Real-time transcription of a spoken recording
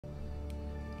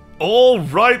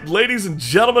Alright, ladies and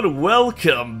gentlemen,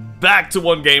 welcome back to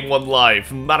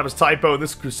 1Game1Life. My name is Typo, and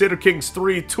this is Crusader Kings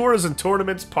 3 Tours and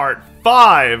Tournaments Part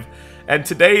 5. And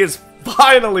today is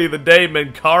finally the day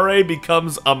Menkaure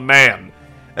becomes a man.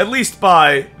 At least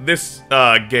by this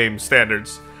game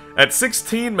standards. At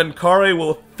 16, Menkaure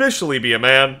will officially be a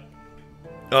man.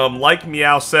 Like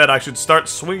Meow said, I should start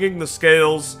swinging the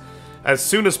scales as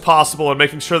soon as possible and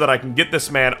making sure that I can get this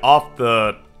man off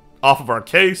of our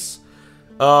case.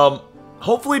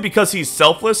 Hopefully because he's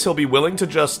selfless, he'll be willing to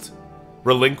just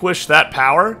relinquish that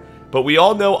power. But we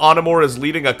all know Amun-Ra is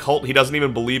leading a cult he doesn't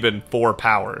even believe in for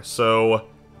power. So,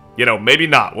 you know, maybe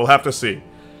not. We'll have to see.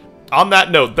 On that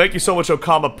note, thank you so much,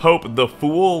 Okama Pope, The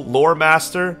Fool, Lore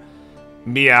Master,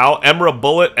 Meow, Emra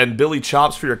Bullet, and Billy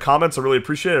Chops for your comments. I really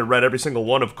appreciate it. I read every single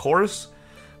one, of course.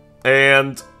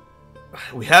 And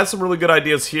we had some really good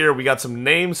ideas here. We got some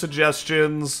name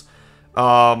suggestions.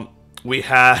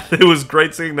 It was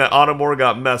great seeing that Amun-Ra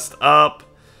got messed up.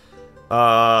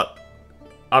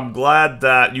 I'm glad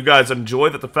that you guys enjoy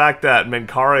the fact that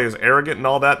Menkaure is arrogant and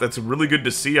all that. That's really good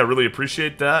to see. I really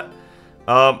appreciate that.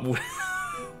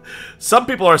 Some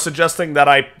people are suggesting that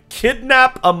I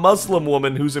kidnap a Muslim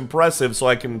woman who's impressive so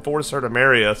I can force her to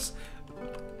marry us.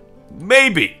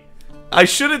 Maybe. I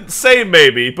shouldn't say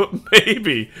maybe, but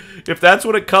maybe. If that's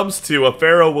what it comes to, a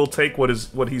pharaoh will take what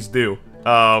he's due.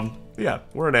 Yeah,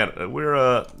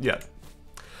 yeah.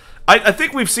 I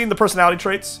think we've seen the personality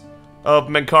traits of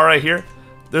Menkaure here.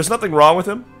 There's nothing wrong with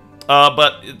him,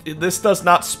 but this does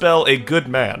not spell a good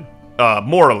man.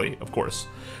 Morally, of course.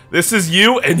 This is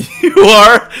you, and you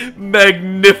are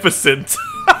magnificent.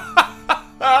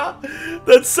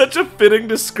 That's such a fitting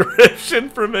description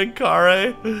for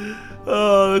Menkaure.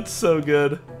 Oh, that's so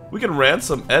good. We can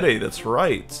ransom Eddie, that's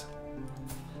right.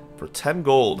 For 10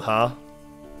 gold, huh?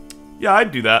 Yeah,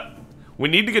 I'd do that. We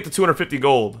need to get to 250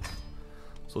 gold.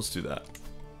 So let's do that.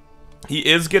 He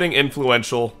is getting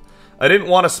influential. I didn't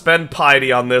want to spend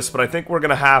piety on this, but I think we're going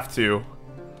to have to.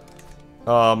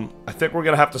 I think we're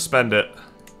going to have to spend it.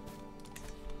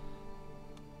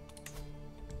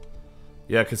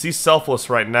 Yeah, because he's selfless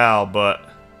right now, but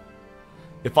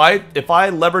if I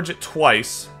leverage it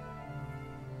twice,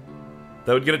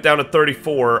 that would get it down to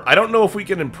 34. I don't know if we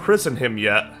can imprison him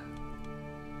yet.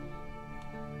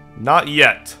 Not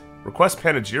yet. Request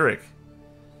panegyric.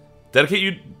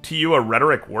 Dedicate to you a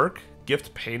rhetoric work?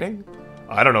 Gift painting?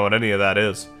 I don't know what any of that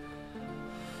is.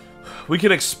 We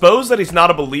can expose that he's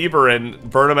not a believer and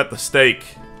burn him at the stake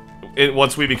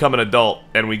once we become an adult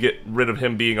and we get rid of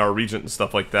him being our regent and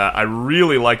stuff like that. I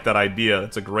really like that idea.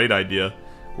 It's a great idea.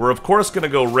 We're of course going to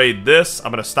go raid this.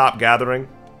 I'm going to stop gathering.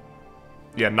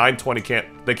 Yeah, 920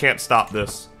 they can't stop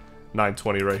this.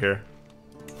 920 right here.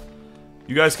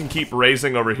 You guys can keep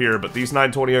raising over here, but these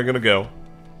 920 are going to go.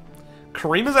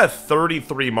 Kareem is at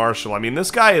 33 Marshall. I mean,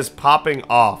 this guy is popping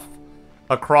off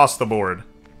across the board.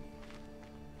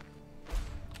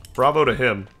 Bravo to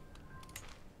him.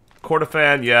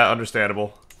 Kordofan, yeah,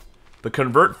 understandable. The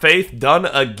convert faith done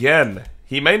again.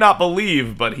 He may not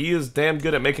believe, but he is damn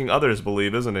good at making others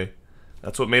believe, isn't he?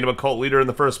 That's what made him a cult leader in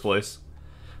the first place.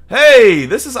 Hey,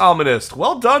 this is ominous.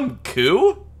 Well done,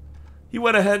 Ku. He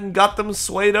went ahead and got them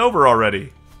swayed over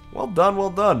already. Well done, well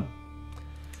done.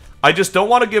 I just don't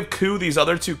want to give Ku these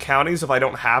other two counties if I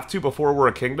don't have to before we're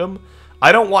a kingdom.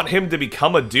 I don't want him to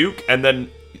become a duke and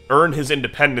then earn his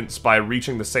independence by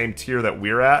reaching the same tier that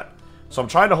we're at. So I'm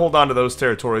trying to hold on to those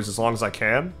territories as long as I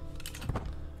can.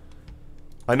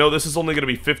 I know this is only going to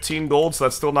be 15 gold, so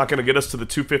that's still not going to get us to the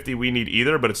 250 we need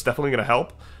either, but it's definitely going to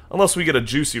help. Unless we get a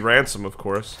juicy ransom, of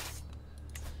course.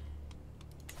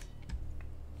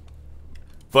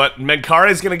 But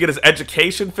Menkaure is going to get his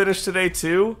education finished today,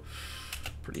 too.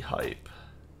 Pretty hype.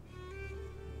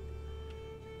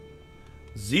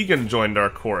 Zegan joined our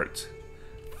court.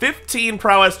 15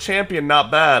 prowess champion,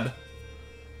 not bad.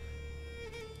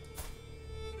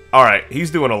 Alright,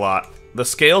 he's doing a lot. The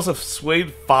scales have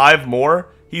swayed 5 more.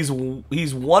 He's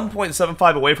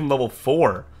 1.75 away from level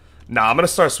 4. Nah, I'm going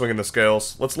to start swinging the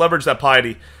scales. Let's leverage that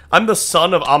piety. I'm the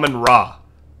son of Amun-Ra.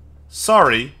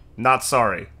 Sorry, not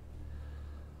sorry.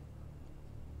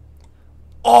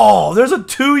 Oh, there's a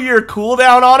 2-year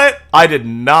cooldown on it? I did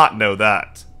not know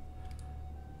that.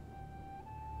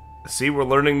 See, we're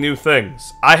learning new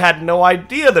things. I had no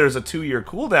idea there's a 2-year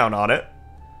cooldown on it.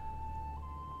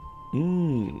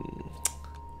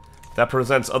 That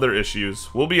presents other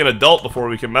issues. We'll be an adult before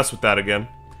we can mess with that again.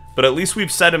 But at least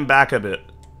we've set him back a bit.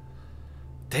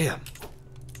 Damn.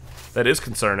 That is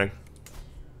concerning.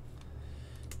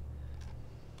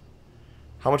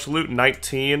 How much loot?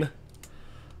 19.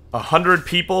 100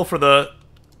 people for the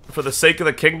sake of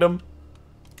the kingdom.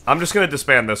 I'm just gonna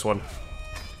disband this one.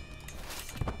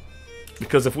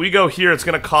 Because if we go here, it's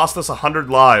going to cost us 100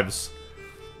 lives.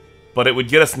 But it would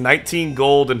get us 19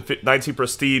 gold and 19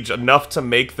 prestige, enough to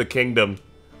make the kingdom.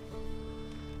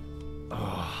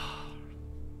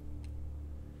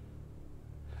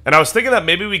 And I was thinking that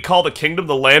maybe we call the kingdom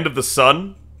the Land of the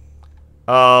Sun.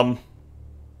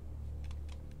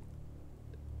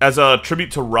 As a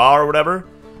tribute to Ra or whatever.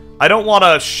 I don't want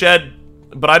to shed...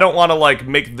 But I don't want to, like,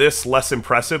 make this less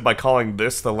impressive by calling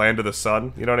this the Land of the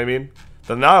Sun. You know what I mean?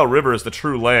 The Nile River is the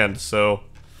true land, so...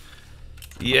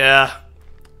 Yeah.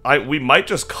 We might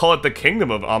just call it the Kingdom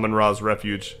of Amun-Ra's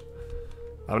Refuge.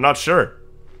 I'm not sure.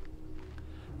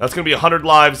 That's going to be 100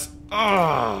 lives.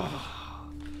 Ugh.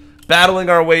 Battling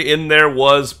our way in there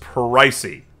was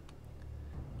pricey.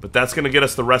 But that's going to get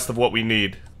us the rest of what we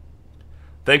need.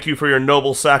 Thank you for your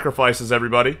noble sacrifices,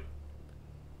 everybody.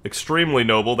 Extremely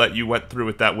noble that you went through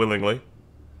with that willingly.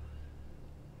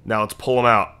 Now let's pull them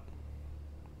out.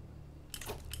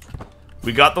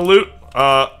 We got the loot.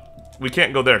 We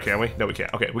can't go there, can we? No, we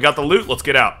can't. Okay, we got the loot. Let's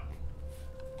get out.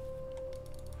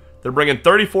 They're bringing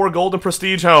 34 gold and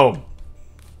prestige home.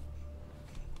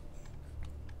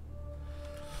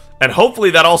 And hopefully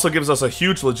that also gives us a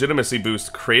huge legitimacy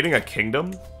boost. Creating a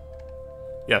kingdom?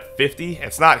 Yeah, 50.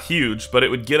 It's not huge, but it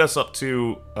would get us up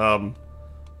to,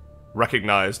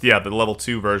 recognized. Yeah, the level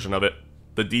 2 version of it.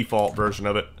 The default version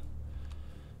of it.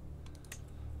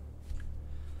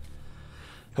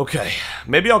 Okay.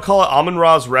 Maybe I'll call it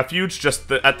Amun-Ra's Refuge,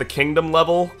 just at the kingdom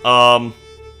level.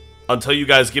 Until you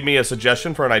guys give me a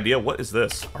suggestion for an idea. What is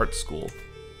this? Art school.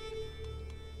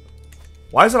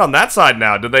 Why is it on that side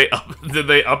now? Did they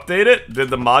update it? Did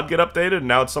the mod get updated and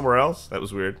now it's somewhere else? That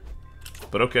was weird.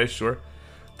 But okay, sure.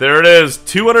 There it is.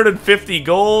 250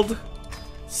 gold.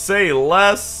 Say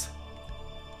less.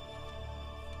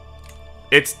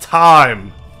 It's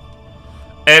time.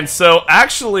 And so,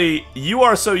 actually, You,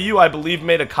 I believe,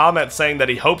 made a comment saying that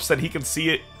he hopes that he can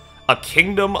see a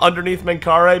kingdom underneath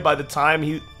Menkaure by the time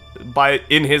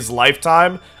in his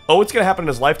lifetime. Oh, it's gonna happen in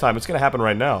his lifetime. It's gonna happen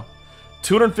right now.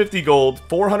 250 gold,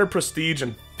 400 prestige,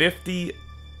 and 50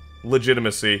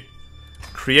 legitimacy.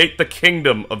 Create the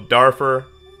kingdom of Darfur.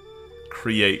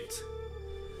 Create.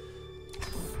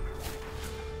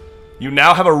 You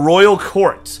now have a royal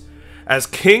court. As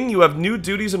king, you have new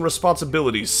duties and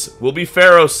responsibilities. Will be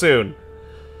pharaoh soon.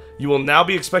 You will now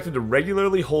be expected to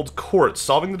regularly hold court,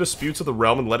 solving the disputes of the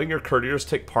realm and letting your courtiers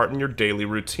take part in your daily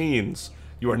routines.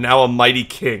 You are now a mighty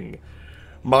king.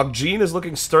 Mogjin is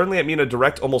looking sternly at me in a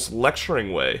direct, almost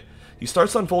lecturing way. He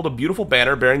starts to unfold a beautiful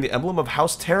banner bearing the emblem of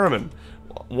House Terramin.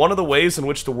 One of the ways in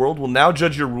which the world will now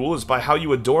judge your rule is by how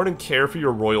you adorn and care for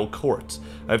your royal court.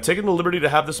 I have taken the liberty to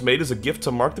have this made as a gift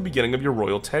to mark the beginning of your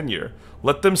royal tenure.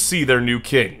 Let them see their new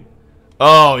king.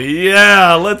 Oh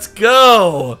yeah, let's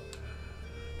go!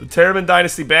 The Terramin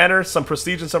Dynasty banner, some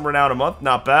prestige and some renown a month,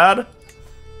 not bad.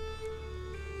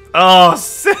 Oh,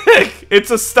 sick!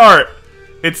 It's a start.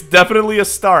 It's definitely a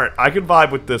start. I can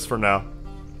vibe with this for now.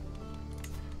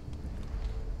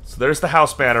 So there's the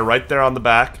house banner right there on the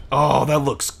back. Oh, that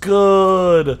looks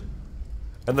good.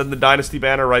 And then the Dynasty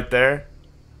banner right there.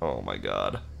 Oh my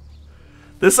god.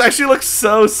 This actually looks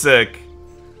so sick.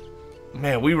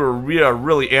 Man, we are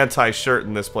really anti-shirt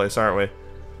in this place, aren't we?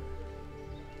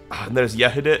 And there's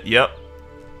Yehudit. Yep.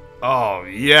 Oh,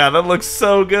 yeah, that looks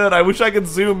so good. I wish I could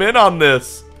zoom in on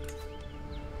this.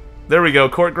 There we go.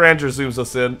 Court Grandeur zooms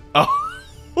us in. Oh,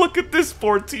 look at this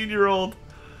 14-year-old.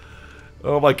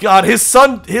 Oh my god, his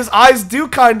eyes do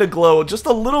kind of glow just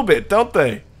a little bit, don't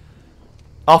they?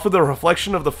 Off of the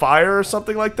reflection of the fire or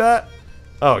something like that?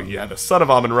 Oh yeah, the son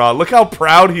of Amun-Ra. Look how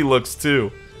proud he looks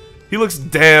too. He looks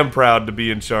damn proud to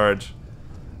be in charge.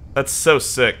 That's so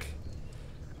sick.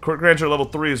 Court Grandeur level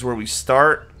 3 is where we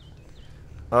start.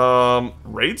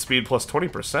 Raid speed plus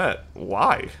 20%.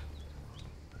 Why?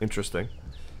 Interesting.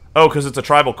 Oh, because it's a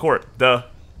tribal court. Duh.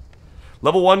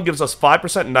 Level 1 gives us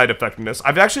 5% night effectiveness. I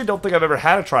actually don't think I've ever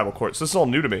had a tribal court, so this is all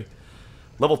new to me.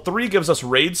 Level 3 gives us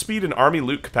raid speed and army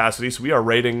loot capacity, so we are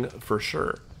raiding for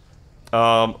sure.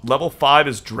 Level 5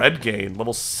 is dread gain.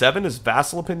 Level 7 is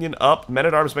vassal opinion up.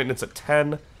 Men-at-arms maintenance at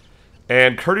 10.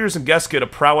 And courtiers and guests get a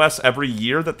prowess every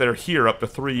year that they're here, up to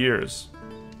 3 years.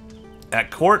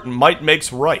 At court, might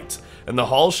makes right, and the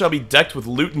halls shall be decked with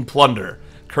loot and plunder.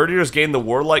 Courtiers gain the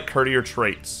warlike courtier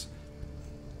traits.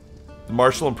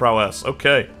 Martial and prowess.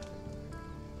 Okay.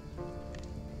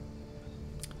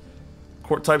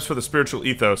 Court types for the spiritual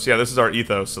ethos. Yeah, this is our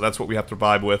ethos, so that's what we have to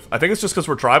vibe with. I think it's just because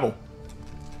we're tribal.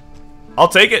 I'll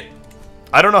take it.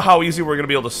 I don't know how easy we're going to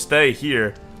be able to stay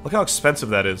here. Look how expensive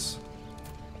that is.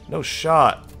 No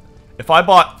shot. If I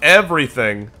bought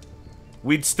everything,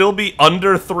 we'd still be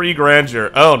under 3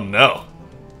 grandeur. Oh, no.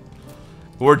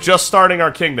 We're just starting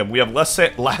our kingdom. We have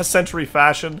last century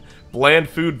fashion, bland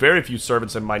food, very few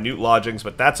servants, and minute lodgings,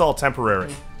 but that's all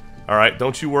temporary. Alright,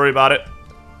 don't you worry about it.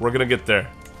 We're gonna get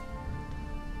there.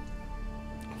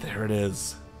 There it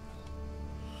is.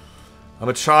 I'm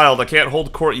a child. I can't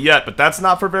hold court yet, but that's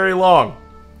not for very long.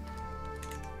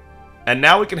 And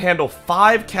now we can handle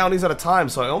 5 counties at a time,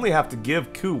 so I only have to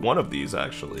give Ku one of these,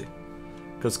 actually.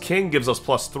 Because King gives us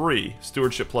 +3,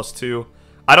 stewardship +2.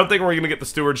 I don't think we're going to get the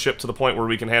stewardship to the point where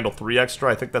we can handle 3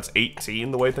 extra. I think that's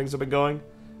 18, the way things have been going.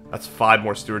 That's 5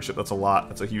 more stewardship. That's a lot.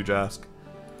 That's a huge ask.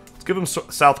 Let's give him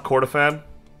South Kordofan.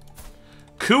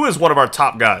 Ku is one of our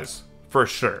top guys, for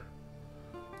sure.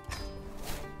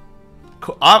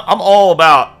 I'm all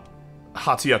about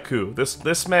Hatia Ku.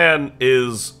 This man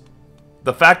is...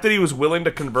 The fact that he was willing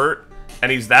to convert,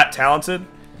 and he's that talented,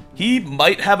 he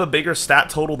might have a bigger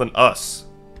stat total than us.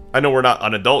 I know we're not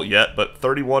an adult yet, but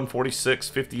 31, 46,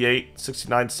 58,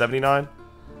 69, 79,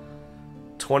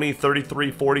 20,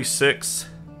 33, 46,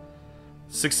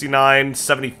 69,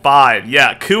 75.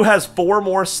 Yeah, Ku has 4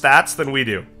 more stats than we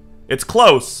do. It's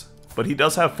close, but he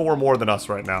does have 4 more than us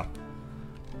right now.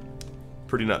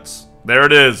 Pretty nuts. There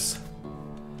it is.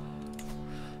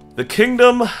 The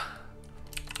Kingdom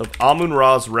of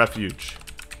Amun-Ra's Refuge.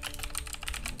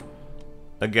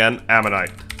 Again,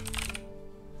 Ammonite.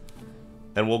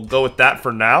 And we'll go with that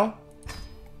for now.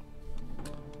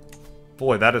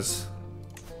 Boy, that is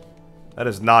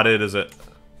not it, is it?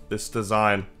 This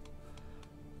design.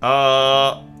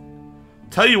 Tell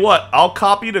you what, I'll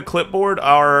copy to clipboard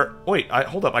our... Wait,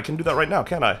 hold up, I can do that right now,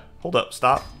 can't I? Hold up,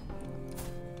 stop.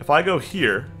 If I go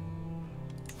here,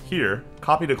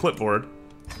 copy to clipboard,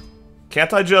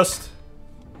 can't I just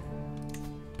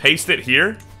paste it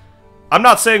here? I'm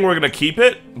not saying we're going to keep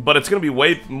it, but it's going to be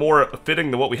way more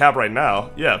fitting than what we have right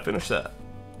now. Yeah, finish that.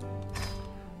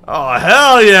 Oh,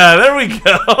 hell yeah, there we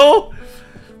go.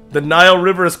 The Nile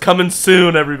River is coming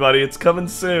soon, everybody. It's coming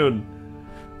soon.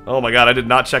 Oh my god, I did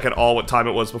not check at all what time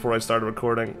it was before I started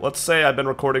recording. Let's say I've been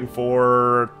recording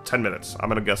for 10 minutes. I'm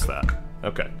going to guess that.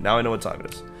 Okay, now I know what time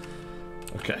it is.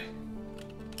 Okay.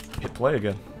 Hit play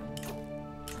again.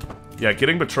 Yeah,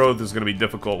 getting betrothed is going to be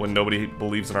difficult when nobody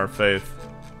believes in our faith.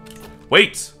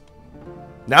 Wait!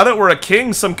 Now that we're a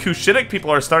king, some Cushitic people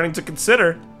are starting to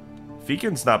consider.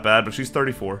 Fekin's not bad, but she's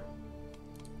 34.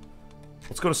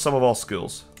 Let's go to sum of all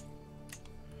skills.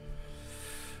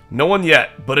 No one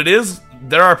yet, but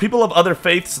there are people of other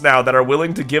faiths now that are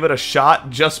willing to give it a shot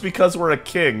just because we're a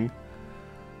king.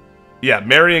 Yeah,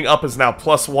 marrying up is now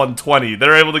plus 120.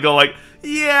 They're able to go like,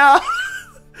 yeah,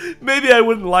 maybe I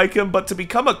wouldn't like him, but to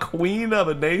become a queen of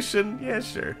a nation, yeah,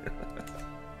 sure.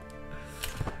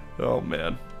 Oh,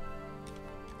 man.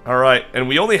 Alright, and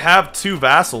we only have 2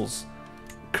 vassals.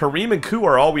 Kareem and Ku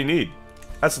are all we need.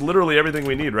 That's literally everything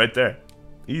we need right there.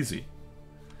 Easy.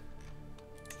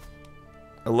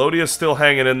 Elodia's still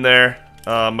hanging in there.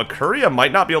 Menkaure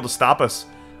might not be able to stop us.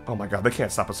 Oh my god, they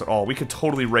can't stop us at all. We could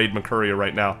totally raid Menkaure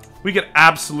right now. We could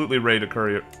absolutely raid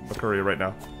Menkaure right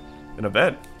now. An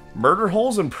event. Murder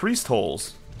holes and priest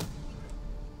holes.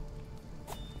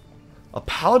 A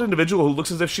pallid individual who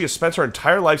looks as if she has spent her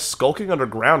entire life skulking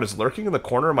underground is lurking in the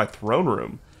corner of my throne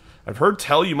room. I've heard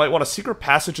tell you might want a secret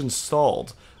passage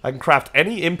installed. I can craft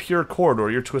any impure corridor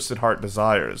your twisted heart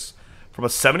desires. From a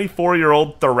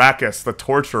 74-year-old Thrakus, the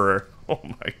torturer. Oh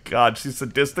my god, she's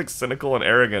sadistic, cynical, and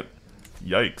arrogant.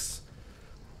 Yikes.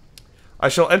 I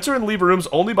shall enter and leave rooms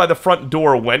only by the front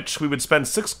door, wench. We would spend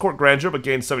 6 court grandeur but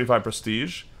gain 75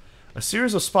 prestige. A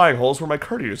series of spying holes where my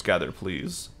courtiers gather,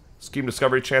 please. Scheme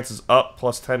discovery chances up,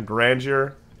 plus 10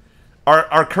 grandeur.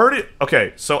 Our courtier...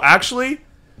 Okay, so actually,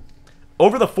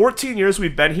 over the 14 years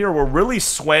we've been here, we're really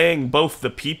swaying both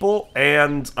the people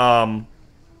and, our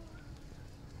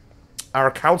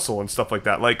council and stuff like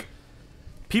that. Like,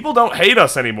 people don't hate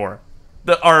us anymore.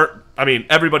 I mean,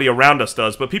 everybody around us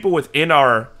does, but people within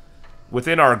our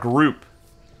group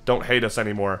don't hate us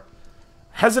anymore.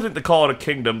 Hesitant to call it a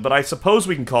kingdom, but I suppose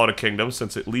we can call it a kingdom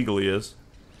since it legally is.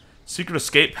 Secret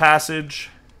escape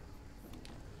passage.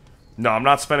 No, I'm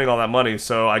not spending all that money,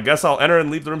 so I guess I'll enter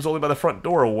and leave the rooms only by the front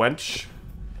door, wench.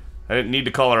 I didn't need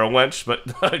to call her a wench, but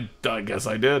I guess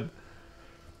I did.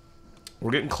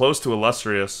 We're getting close to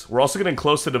illustrious. We're also getting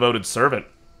close to devoted servant.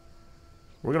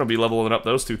 We're going to be leveling up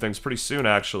those 2 things pretty soon,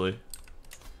 actually.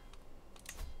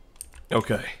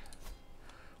 Okay.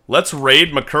 Let's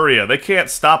raid Menkaure. They can't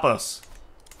stop us.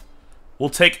 We'll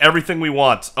take everything we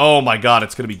want. Oh my god,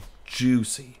 it's going to be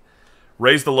juicy.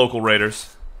 Raise the local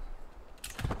raiders.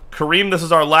 Kareem, this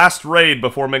is our last raid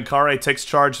before Menkaure takes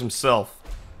charge himself.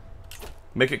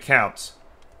 Make it count.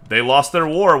 They lost their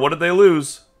war. What did they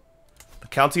lose? The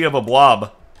county of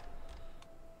Ablab.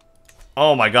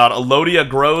 Oh my god, Elodia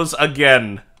grows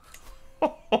again.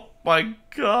 Oh my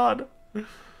god.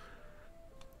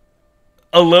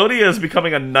 Elodia is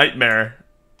becoming a nightmare.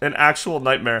 An actual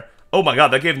nightmare. Oh my god,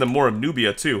 that gave them more of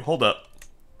Nubia too. Hold up.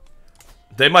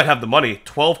 They might have the money.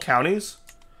 12 counties?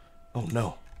 Oh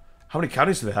no. How many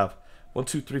counties do they have? 1,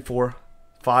 2, 3, 4,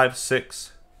 5,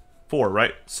 6. 4,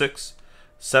 right? 6,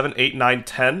 7, 8, 9,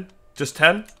 10. Just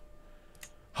 10?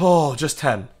 Oh, just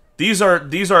 10. These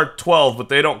are 12, but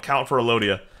they don't count for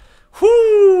Elodia.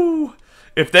 Whoo!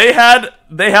 If they have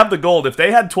the gold. If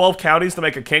they had 12 counties to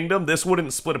make a kingdom, this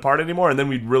wouldn't split apart anymore, and then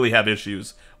we'd really have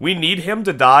issues. We need him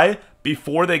to die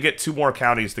before they get 2 more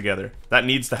counties together. That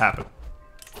needs to happen.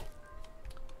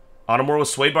 Amun-Ra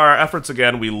was swayed by our efforts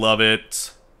again. We love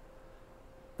it.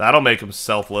 That'll make him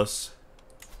selfless.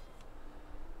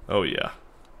 Oh, yeah.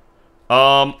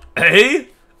 Hey!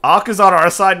 Ak is on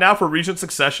our side now for regent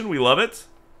succession. We love it.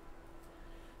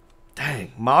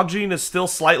 Dang. Mogjin is still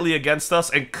slightly against us,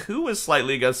 and Ku is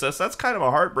slightly against us. That's kind of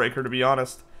a heartbreaker, to be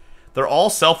honest. They're all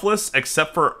selfless,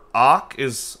 except for Ak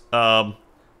is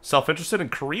self-interested,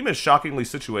 and Kareem is shockingly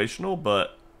situational,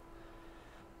 but...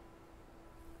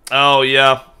 Oh,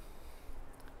 yeah.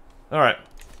 Alright.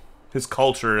 His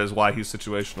culture is why he's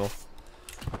situational.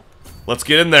 Let's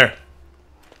get in there.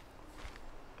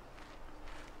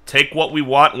 Take what we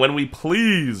want when we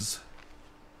please.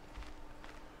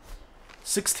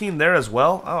 16 there as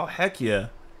well? Oh, heck yeah.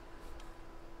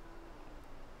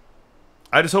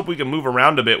 I just hope we can move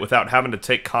around a bit without having to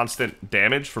take constant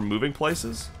damage from moving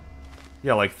places.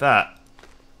 Yeah, like that.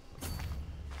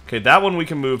 Okay, that one we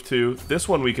can move to. This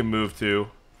one we can move to.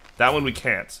 That one we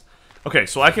can't. Okay,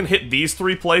 so I can hit these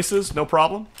 3 places, no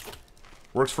problem.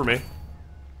 Works for me.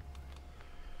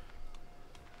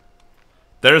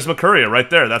 There's Menkaure right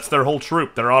there. That's their whole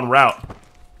troop. They're en route.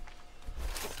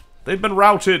 They've been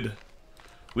routed.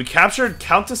 We captured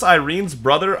Countess Irene's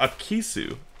brother,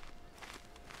 Akisu.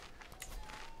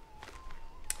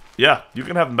 Yeah, you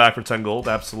can have him back for 10 gold,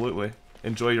 absolutely.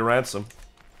 Enjoy your ransom.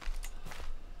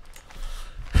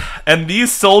 And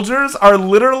these soldiers are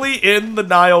literally in the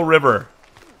Nile River.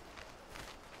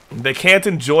 They can't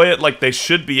enjoy it like they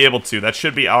should be able to. That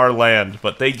should be our land,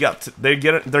 but they're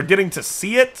getting to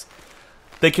see it.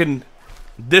 They can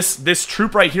this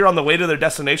troop right here on the way to their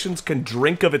destinations can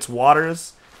drink of its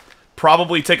waters,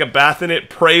 probably take a bath in it,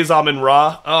 praise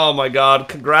Amun-Ra. Oh my god,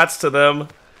 congrats to them.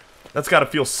 That's got to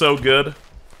feel so good.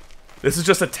 This is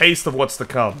just a taste of what's to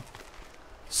come.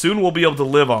 Soon we'll be able to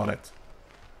live on it.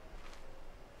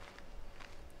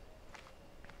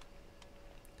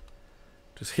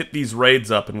 Just hit these raids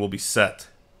up and we'll be set.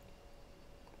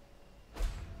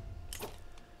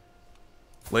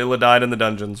 Layla died in the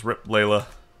dungeons. Rip Layla.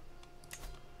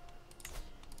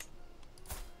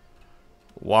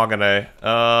 Wagane.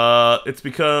 It's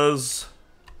because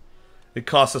it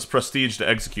costs us prestige to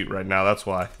execute right now. That's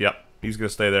why. Yep. He's gonna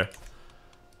stay there.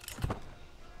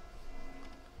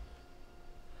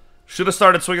 Should have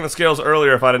started swinging the scales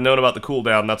earlier if I'd have known about the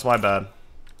cooldown. That's my bad.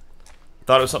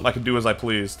 Thought it was something I could do as I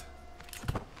pleased.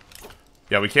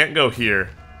 Yeah, we can't go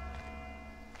here.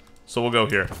 So we'll go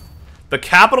here. The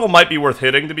capital might be worth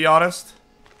hitting, to be honest.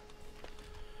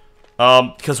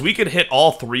 Because we could hit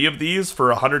all 3 of these for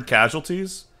 100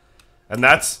 casualties. And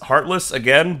that's heartless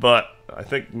again, but I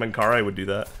think Menkaure would do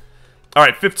that.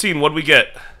 Alright, 15, what'd we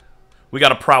get? We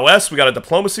got a prowess, we got a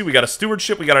diplomacy, we got a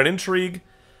stewardship, we got an intrigue.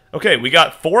 Okay, we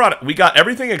got 4 out of, we got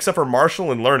everything except for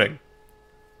martial and learning.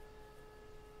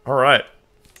 Alright.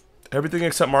 Everything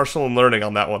except martial and learning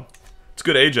on that one. It's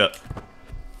good age up.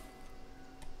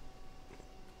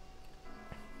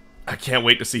 I can't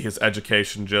wait to see his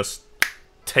education just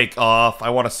take off. I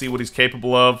want to see what he's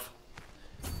capable of.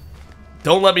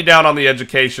 Don't let me down on the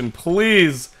education,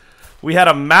 please. We had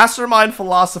a mastermind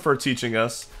philosopher teaching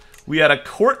us. We had a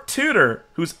court tutor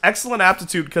who's excellent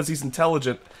aptitude because he's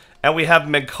intelligent. And we have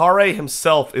Menkaure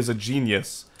himself is a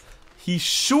genius. He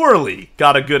surely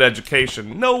got a good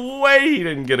education. No way he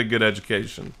didn't get a good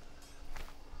education.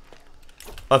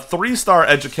 A 3-star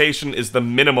education is the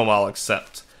minimum I'll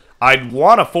accept. I'd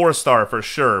want a 4-star for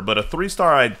sure, but a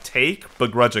 3-star I'd take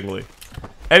begrudgingly.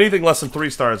 Anything less than 3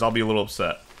 stars, I'll be a little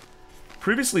upset.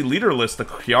 Previously leaderless, the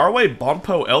Kjarwe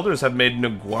Bonpo elders have made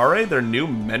Nguare their new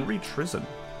Menri Trizon.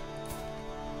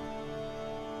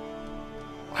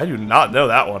 I do not know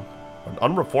that one. An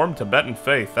unreformed Tibetan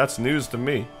faith. That's news to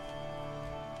me.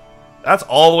 That's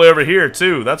all the way over here,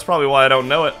 too. That's probably why I don't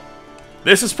know it.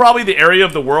 This is probably the area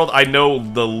of the world I know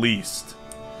the least.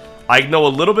 I know a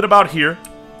little bit about here.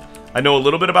 I know a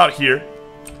little bit about here.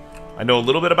 I know a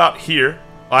little bit about here.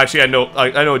 Well, actually, I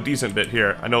know a decent bit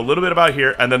here. I know a little bit about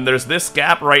here. And then there's this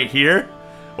gap right here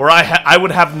or I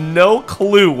would have no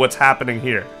clue what's happening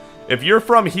here. If you're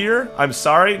from here, I'm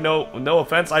sorry, no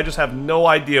offense, I just have no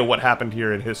idea what happened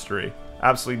here in history.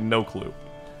 Absolutely no clue.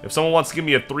 If someone wants to give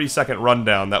me a 3-second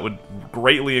rundown, that would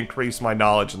greatly increase my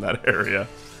knowledge in that area.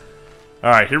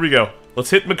 Alright, here we go.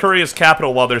 Let's hit Menkaure's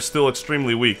capital while they're still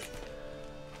extremely weak.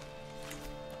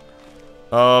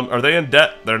 Are they in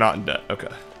debt? They're not in debt. Okay.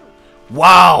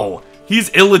 Wow! He's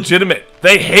illegitimate.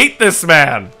 They hate this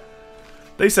man!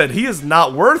 They said he is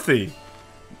not worthy.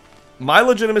 My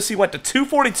legitimacy went to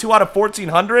 242 out of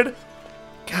 1400?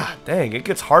 God dang, it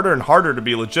gets harder and harder to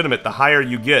be legitimate the higher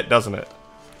you get, doesn't it?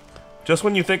 Just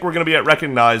when you think we're going to be at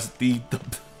recognized, the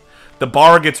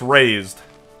bar gets raised.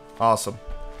 Awesome.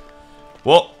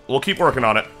 Well, we'll keep working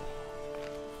on it.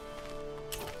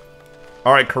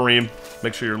 Alright, Kareem.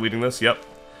 Make sure you're leading this. Yep.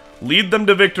 Lead them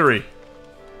to victory.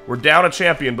 We're down a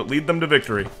champion, but lead them to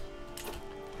victory.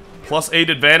 +8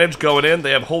 advantage going in.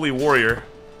 They have Holy Warrior.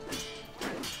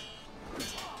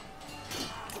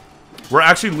 We're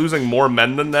actually losing more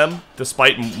men than them,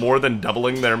 despite more than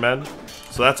doubling their men.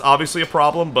 So that's obviously a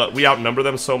problem, but we outnumber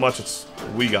them so much,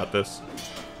 we got this.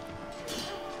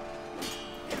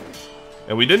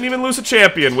 And we didn't even lose a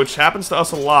champion, which happens to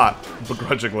us a lot,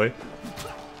 begrudgingly.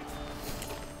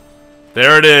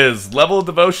 There it is. Level of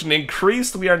devotion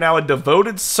increased. We are now a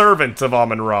devoted servant of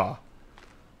Amun-Ra.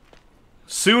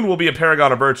 Soon we'll be a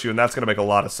paragon of virtue, and that's going to make a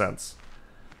lot of sense.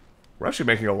 We're actually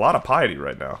making a lot of piety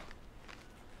right now.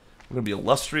 We're going to be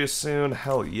illustrious soon.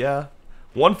 Hell yeah.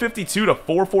 152 to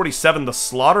 447, the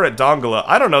slaughter at Dongola.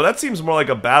 I don't know, that seems more like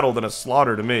a battle than a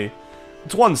slaughter to me.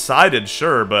 It's one-sided,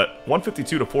 sure, but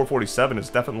 152 to 447 is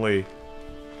definitely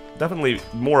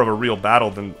more of a real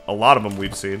battle than a lot of them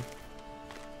we've seen.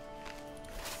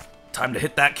 Time to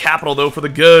hit that capital, though, for the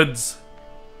goods.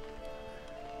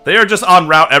 They are just en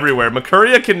route everywhere.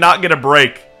 Menkaure cannot get a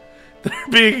break. They're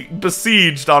being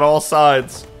besieged on all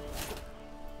sides.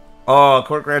 Oh,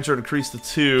 court grandeur decreased to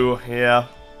 2. Yeah.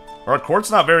 Our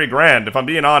court's not very grand, if I'm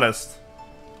being honest.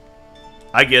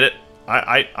 I get it.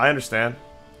 I understand.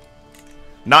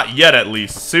 Not yet, at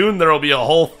least. Soon there will be a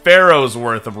whole pharaoh's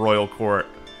worth of royal court.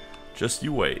 Just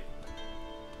you wait.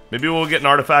 Maybe we'll get an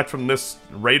artifact from this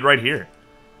raid right here.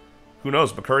 Who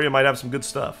knows? Menkaure might have some good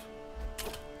stuff.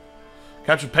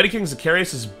 Captured Petty King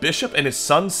Zacharias' bishop and his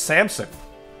son Samson.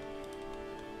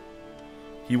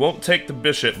 He won't take the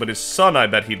bishop, but his son I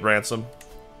bet he'd ransom.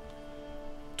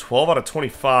 12 out of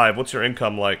 25. What's your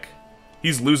income like?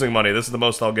 He's losing money. This is the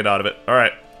most I'll get out of it.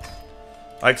 Alright.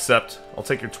 I accept. I'll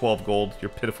take your 12 gold. Your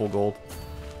pitiful gold.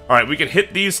 Alright, we can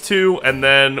hit these two, and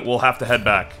then we'll have to head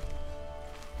back.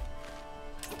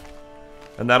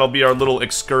 And that'll be our little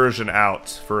excursion out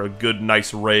for a good,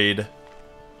 nice raid.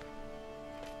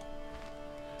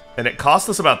 And it cost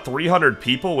us about 300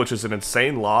 people, which is an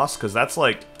insane loss, because that's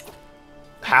like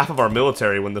half of our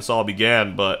military when this all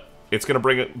began, but it's going to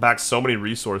bring back so many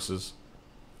resources.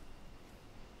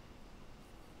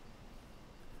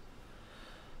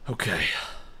 Okay.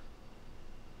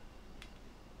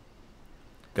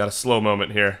 Got a slow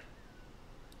moment here.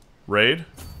 Raid.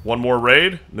 One more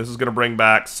raid. This is going to bring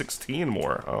back 16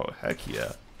 more. Oh, heck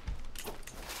yeah.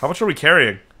 How much are we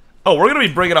carrying? Oh, we're going to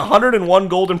be bringing 101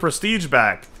 golden prestige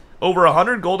back. Over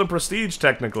 100 golden prestige,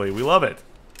 technically. We love it.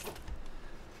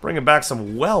 Bringing back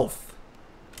some wealth.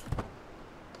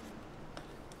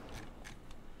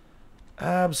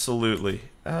 Absolutely.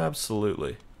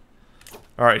 Absolutely.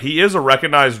 Alright, he is a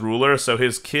recognized ruler, so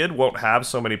his kid won't have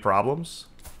so many problems.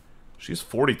 She's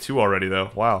 42 already, though.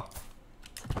 Wow.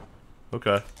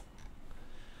 Okay.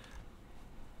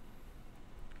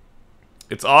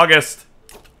 It's August.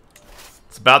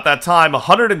 It's about that time.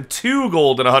 102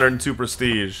 gold and 102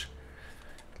 prestige.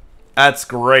 That's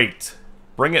great.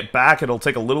 Bring it back. It'll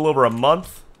take a little over a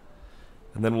month.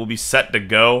 And then we'll be set to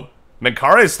go.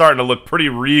 Menkaure is starting to look pretty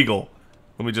regal.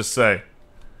 Let me just say.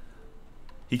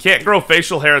 He can't grow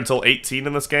facial hair until 18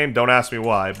 in this game. Don't ask me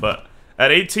why. But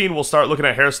at 18, we'll start looking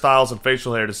at hairstyles and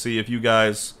facial hair to see if you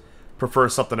guys prefer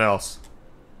something else.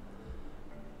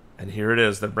 And here it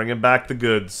is. They're bringing back the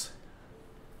goods.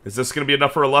 Is this going to be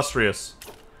enough for Illustrious?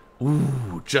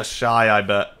 Ooh, just shy, I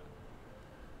bet.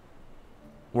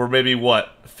 We're maybe,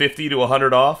 what, 50 to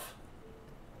 100 off?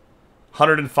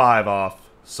 105 off.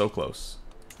 So close.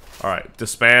 Alright,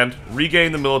 disband.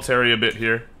 Regain the military a bit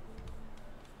here.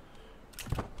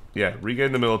 Yeah,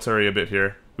 regain the military a bit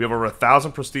here. We have over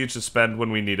 1,000 prestige to spend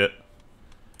when we need it.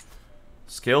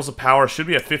 Scales of power should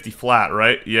be at 50 flat,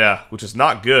 right? Yeah, which is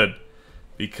not good.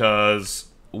 Because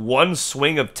one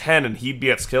swing of 10 and he'd be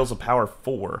at scales of power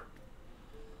 4.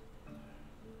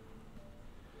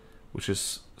 Which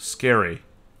is scary.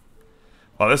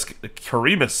 Wow, this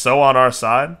Kareem is so on our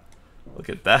side. Look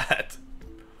at that.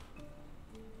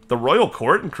 The royal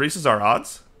court increases our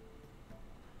odds?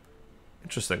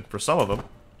 Interesting, for some of them.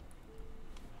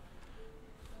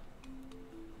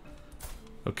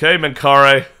 Okay,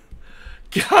 Menkaure.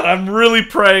 God, I'm really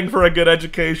praying for a good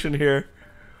education here.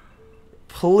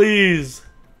 Please.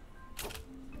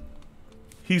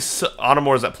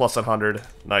 Anamor's at plus 100.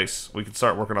 Nice. We can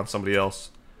start working on somebody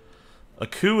else.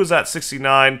 Aku is at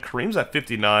 69. Kareem's at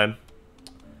 59.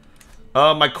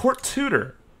 My court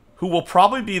tutor, who will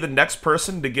probably be the next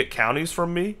person to get counties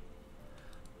from me,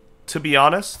 to be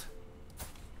honest.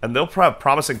 And they'll have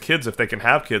promising kids if they can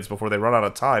have kids before they run out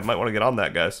of time. Might want to get on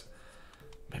that, guys.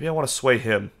 Maybe I want to sway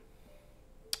him.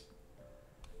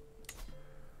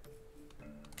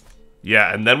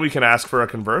 Yeah, and then we can ask for a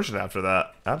conversion after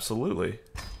that. Absolutely.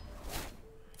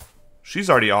 She's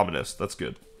already ominous. That's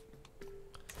good.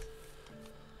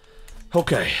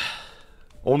 Okay.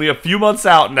 Only a few months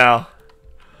out now.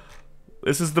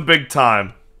 This is the big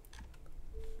time.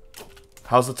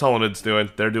 How's the Tulunids doing?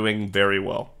 They're doing very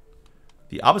well.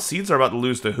 The Abbasids are about to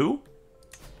lose to who?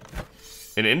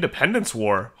 An independence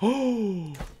war.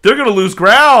 Oh, they're gonna lose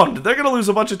ground. They're gonna lose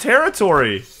a bunch of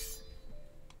territory.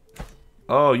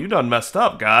 Oh, you done messed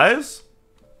up, guys.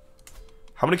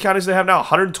 How many counties do they have now?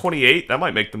 128? That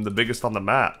might make them the biggest on the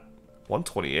map.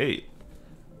 128.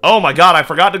 Oh my god, I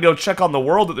forgot to go check on the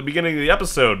world at the beginning of the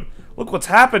episode. Look what's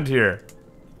happened here.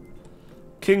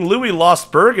 King Louis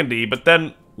lost Burgundy, but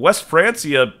then West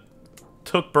Francia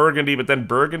took Burgundy, but then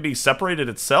Burgundy separated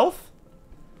itself?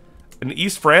 And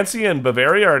East Francia and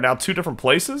Bavaria are now two different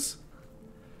places?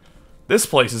 This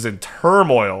place is in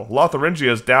turmoil.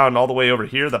 Lotharingia is down all the way over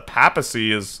here. The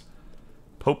papacy is...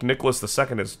 Pope Nicholas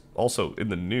II is also in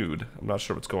the nude. I'm not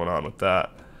sure what's going on with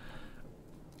that.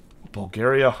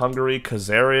 Bulgaria, Hungary,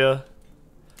 Khazaria.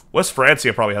 West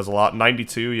Francia probably has a lot.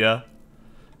 92, yeah.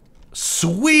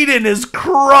 Sweden is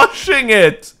crushing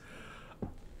it!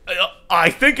 I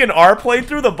think in our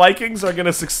playthrough, the Vikings are going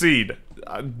to succeed.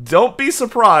 Don't be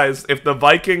surprised if the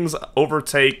Vikings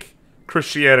overtake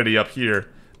Christianity up here.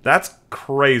 That's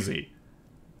crazy.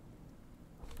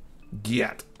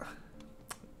 Yet.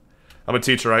 I'm a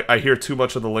teacher. I hear too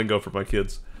much of the lingo for my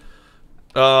kids.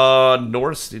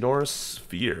 Norse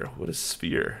sphere. What is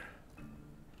sphere?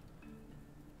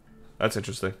 That's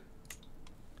interesting.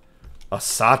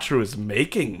 Asatru is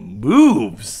making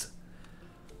moves.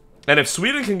 And if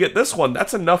Sweden can get this one,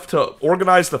 that's enough to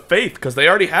organize the faith, because they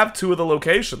already have two of the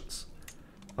locations.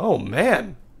 Oh,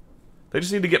 man. They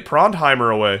just need to get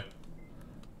Prondheimer away.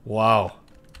 Wow.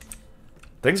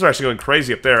 Things are actually going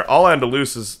crazy up there.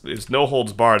 Al-Andalus is no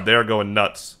holds barred. They're going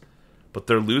nuts. But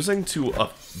they're losing to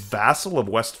a vassal of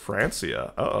West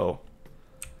Francia. Uh-oh.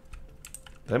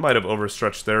 They might have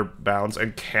overstretched their bounds.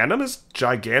 And Canham is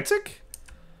gigantic?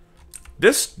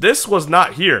 This was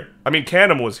not here. I mean,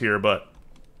 Canham was here, but...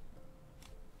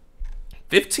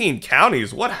 15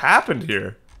 counties? What happened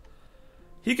here?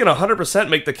 He can 100%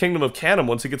 make the Kingdom of Canham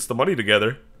once he gets the money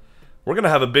together. We're going to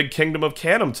have a big Kingdom of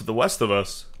Canham to the west of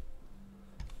us.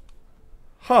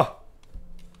 Huh.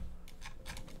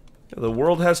 Yeah, the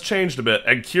world has changed a bit.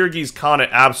 And Kyrgyz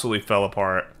Khanate absolutely fell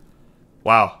apart.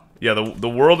 Wow. Yeah, the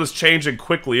world is changing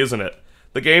quickly, isn't it?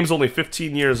 The game's only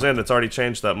 15 years in. It's already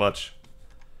changed that much.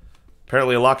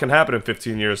 Apparently a lot can happen in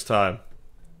 15 years' time.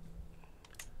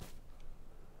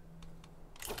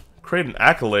 Create an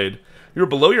accolade. You're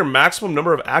below your maximum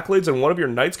number of accolades and one of your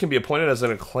knights can be appointed as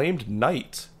an acclaimed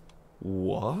knight.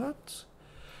 What?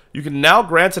 You can now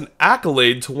grant an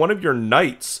accolade to one of your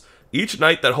knights. Each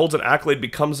knight that holds an accolade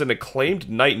becomes an acclaimed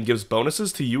knight and gives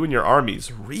bonuses to you and your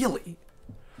armies. Really?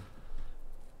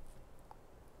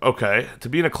 Okay. To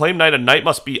be an acclaimed knight, a knight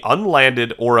must be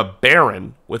unlanded or a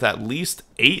baron with at least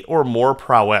 8 or more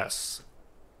prowess.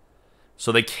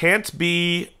 So they can't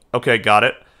be... Okay, got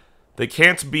it. They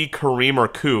can't be Kareem or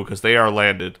Ku because they are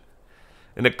landed.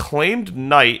 An acclaimed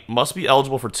knight must be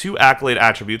eligible for 2 accolade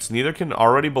attributes. Neither can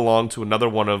already belong to another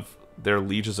one of their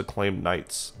liege's acclaimed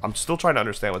knights. I'm still trying to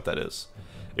understand what that is.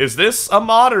 Is this a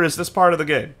mod or is this part of the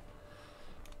game?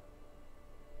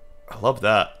 I love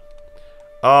that.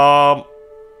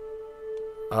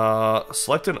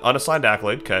 Select an unassigned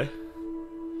accolade. Okay.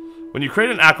 When you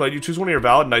create an accolade, you choose one of your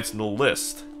valid knights in the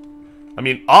list. I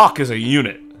mean, Ak is a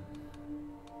unit.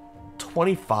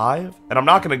 25? And I'm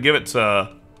not going to give it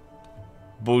to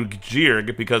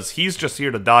Bulgir because he's just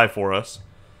here to die for us.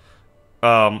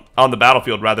 On the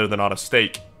battlefield rather than on a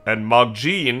stake. And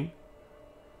Mogjin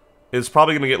is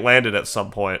probably going to get landed at some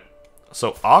point.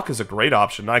 So Ak is a great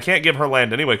option. I can't give her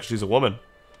land anyway because she's a woman.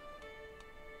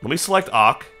 Let me select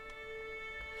Ak.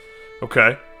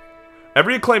 Okay.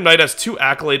 Every acclaimed knight has 2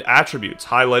 accolade attributes,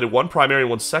 highlighted, 1 primary and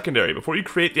 1 secondary. Before you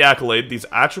create the accolade, these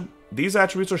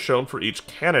attributes are shown for each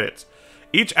candidate.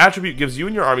 Each attribute gives you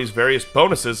and your armies various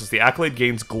bonuses as the accolade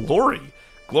gains glory.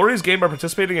 Glory is gained by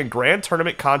participating in grand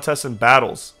tournament contests and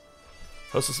battles.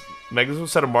 Hosts a magnificent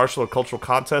set of martial or cultural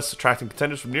contests, attracting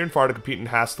contenders from near and far to compete in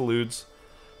hastaludes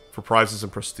for prizes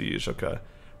and prestige. Okay.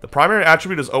 The primary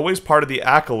attribute is always part of the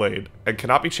accolade and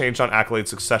cannot be changed on accolade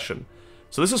succession.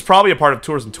 So this is probably a part of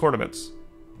tours and tournaments.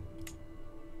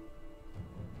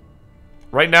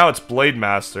 Right now it's Blade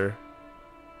Master.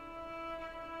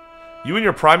 You and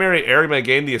your primary heir may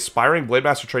gain the Aspiring Blade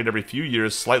Master trait every few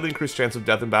years, slightly increased chance of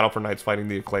death in battle for knights fighting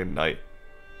the acclaimed knight.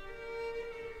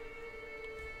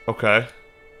 Okay.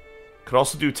 Could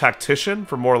also do Tactician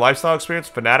for more lifestyle experience,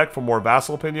 Fanatic for more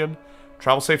vassal opinion,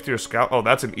 Travel Safety or Scout. Oh,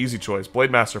 that's an easy choice.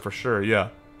 Blade Master for sure, yeah.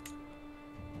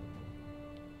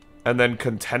 And then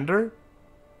Contender?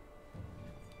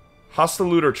 Hostile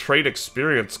Looter trait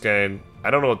experience gain. I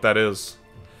don't know what that is.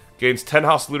 Gains 10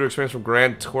 Hostile Looter experience from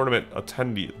Grand Tournament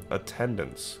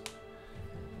attendance.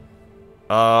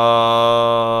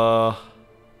 I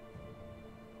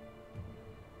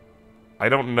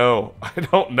don't know. I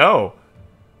don't know.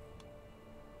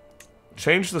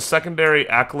 Change the secondary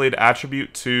accolade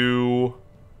attribute to...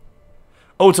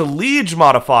 Oh, it's a liege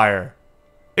modifier.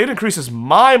 It increases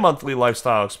my monthly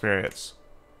lifestyle experience.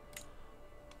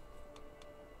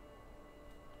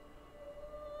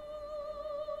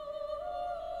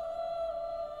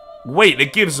 Wait,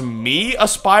 it gives me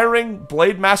Aspiring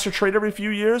Blade Master trait every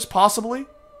few years, possibly?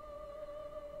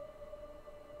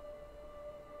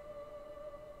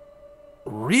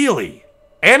 Really?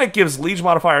 And it gives Liege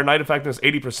Modifier Knight Effectiveness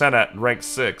 80% at rank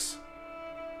 6.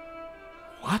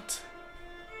 What?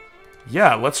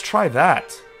 Yeah, let's try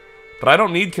that. But I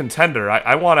don't need Contender.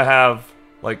 I want to have,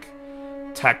 like,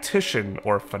 Tactician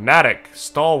or Fanatic,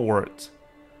 Stalwart,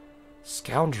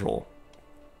 Scoundrel.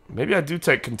 Maybe I do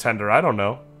take Contender, I don't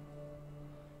know.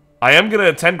 I am going to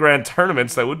attend grand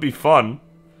tournaments. That would be fun.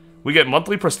 We get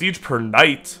monthly prestige per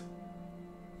night.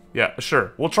 Yeah,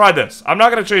 sure. We'll try this. I'm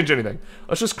not going to change anything.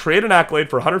 Let's just create an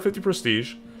accolade for 150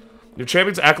 prestige. Your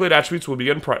champion's accolade attributes will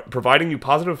begin providing you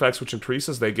positive effects which increase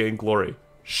as they gain glory.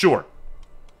 Sure.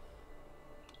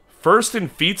 First in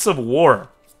feats of war.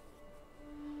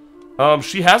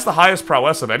 She has the highest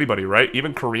prowess of anybody, right?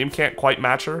 Even Kareem can't quite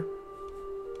match her.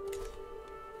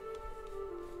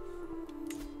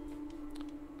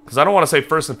 Because I don't want to say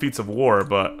first in feats of war,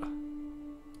 but...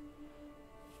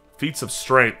 feats of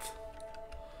strength.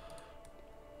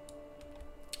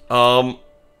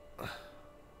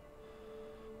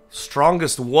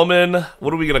 Strongest woman.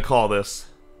 What are we going to call this?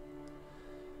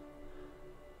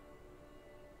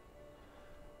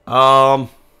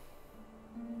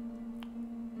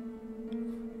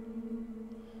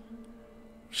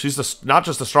 She's not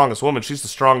just the strongest woman, she's the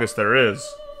strongest there is.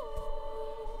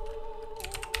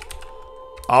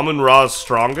 Amun-Ra's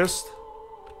strongest.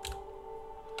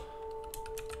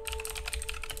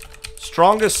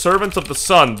 Strongest Servant of the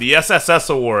Sun, the SSS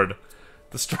award.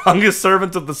 The strongest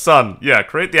Servant of the Sun. Yeah,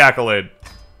 create the accolade.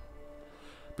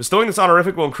 Bestowing this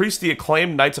honorific will increase the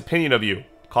acclaimed knight's opinion of you.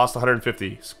 Cost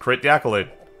 150. So create the accolade.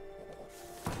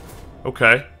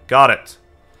 Okay, got it.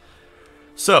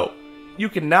 So, you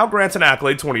can now grant an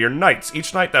accolade to one of your knights.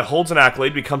 Each knight that holds an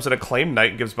accolade becomes an acclaimed knight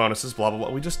and gives bonuses, blah, blah,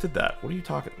 blah. We just did that. What are you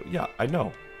talking... Yeah, I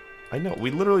know. I know. We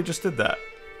literally just did that.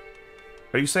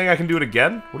 Are you saying I can do it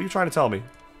again? What are you trying to tell me?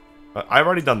 I've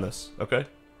already done this, okay?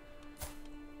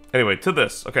 Anyway, to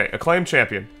this. Okay, acclaimed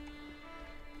champion.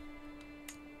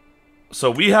 So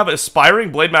we have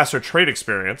Aspiring Blade Master trait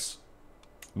experience.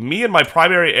 Me and my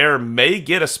primary heir may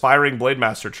get Aspiring Blade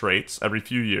Master traits every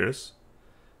few years.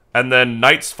 And then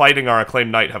knights fighting our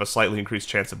acclaimed knight have a slightly increased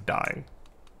chance of dying.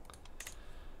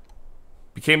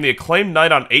 Became the acclaimed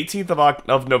knight on 18th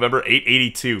of November,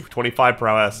 882. 25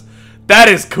 prowess. That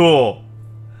is cool!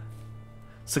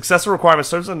 Successor requirement.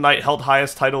 Serves a knight held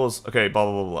highest title is... Okay, blah,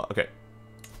 blah, blah, blah. Okay.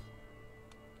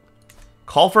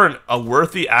 Call for a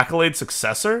worthy accolade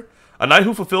successor? A knight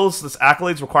who fulfills this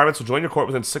accolade's requirements will join your court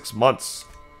within 6 months.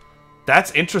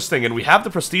 That's interesting, and we have the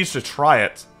prestige to try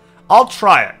it. I'll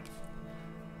try it.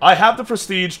 I have the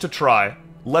prestige to try.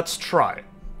 Let's try.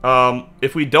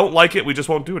 If we don't like it, we just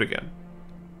won't do it again.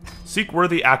 Seek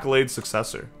worthy accolade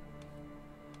successor.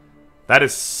 That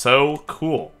is so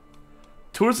cool.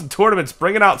 Tours and tournaments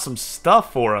bringing out some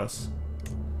stuff for us.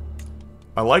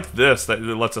 I like this, that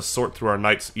it lets us sort through our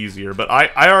knights easier. But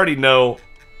I already know...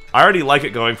 I already like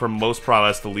it going from most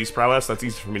prowess to least prowess. That's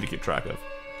easy for me to keep track of.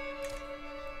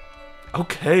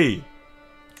 Okay.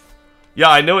 Yeah,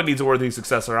 I know it needs a worthy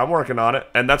successor. I'm working on it.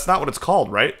 And that's not what it's called,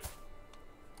 right?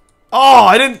 Oh,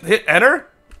 I didn't hit enter?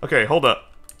 Okay, hold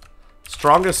up.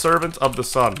 Strongest servant of the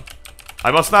sun.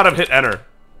 I must not have hit enter.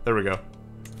 There we go.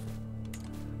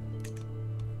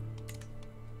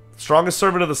 Strongest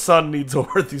servant of the sun needs a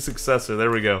worthy successor. There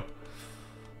we go.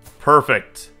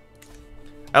 Perfect.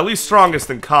 At least strongest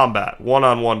in combat.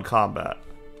 One-on-one combat.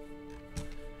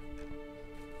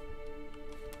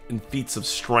 In feats of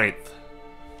strength.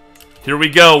 Here we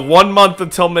go. 1 month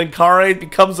until Menkaure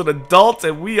becomes an adult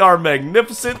and we are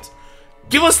magnificent.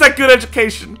 Give us that good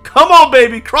education. Come on,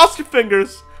 baby. Cross your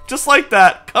fingers. Just like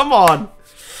that. Come on.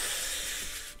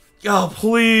 Oh,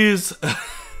 please.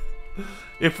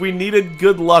 If we needed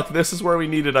good luck, this is where we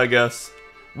need it, I guess.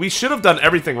 We should have done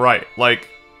everything right. Like,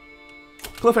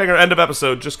 cliffhanger, end of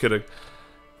episode. Just kidding.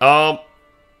 Yeah,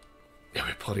 we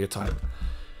have plenty of time.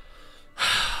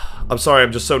 I'm sorry,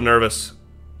 I'm just so nervous.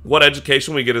 What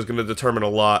education we get is going to determine a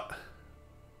lot.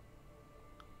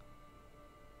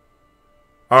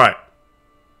 Alright.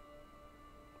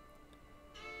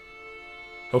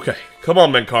 Okay, come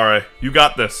on, Menkaure. You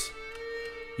got this.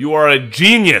 You are a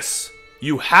genius.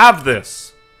 You have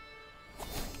this.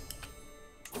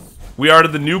 We are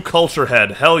the new culture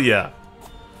head. Hell yeah.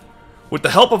 With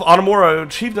the help of Amun-Ra, I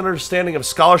achieved an understanding of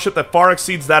scholarship that far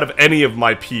exceeds that of any of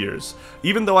my peers.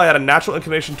 Even though I had a natural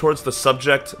inclination towards the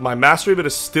subject, my mastery of it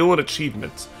is still an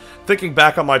achievement. Thinking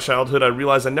back on my childhood, I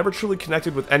realized I never truly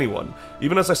connected with anyone.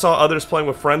 Even as I saw others playing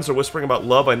with friends or whispering about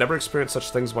love, I never experienced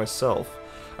such things myself.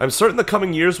 I'm certain the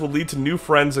coming years will lead to new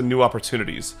friends and new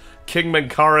opportunities. King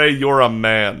Menkaure, you're a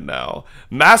man now.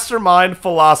 Mastermind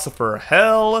philosopher.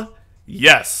 Hell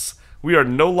yes. We are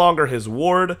no longer his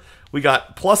ward. We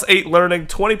got +8 learning,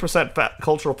 20%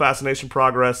 cultural fascination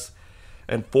progress,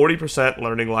 and 40%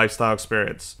 learning lifestyle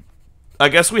experience. I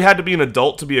guess we had to be an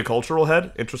adult to be a cultural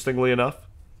head, interestingly enough.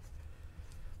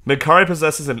 Menkaure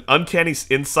possesses an uncanny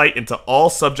insight into all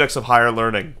subjects of higher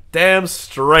learning. Damn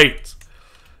straight.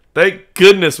 Thank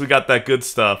goodness we got that good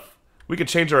stuff. We can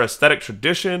change our aesthetic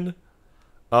tradition.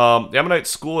 The Ammonite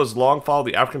school has long followed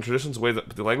the African traditions, the way that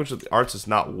the language of the arts is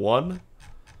not one.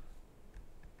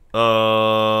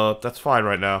 That's fine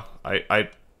right now. I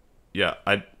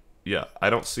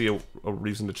don't see a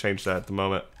reason to change that at the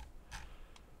moment.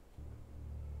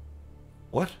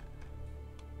 What?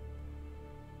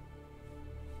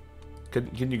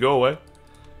 Can you go away?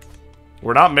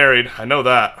 We're not married, I know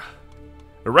that.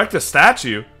 Erect a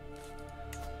statue?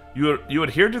 You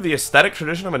adhere to the aesthetic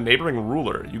tradition of a neighboring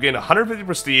ruler. You gain 150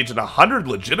 prestige and 100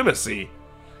 legitimacy.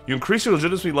 You increase your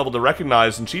legitimacy level to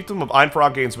recognize, and Chiefdom of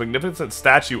 1 gains a magnificent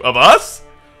statue of us?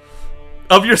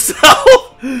 Of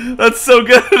yourself? That's so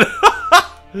good.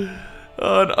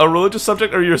 A religious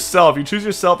subject or yourself? You choose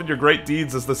yourself and your great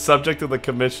deeds as the subject of the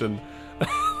commission.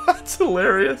 That's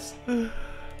hilarious.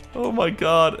 Oh my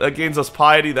god. That gains us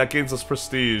piety, that gains us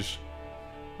prestige.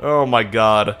 Oh my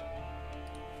god.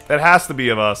 That has to be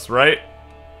of us, right?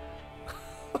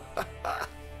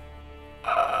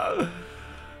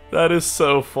 That is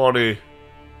so funny.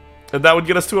 And that would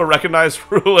get us to a recognized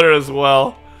ruler as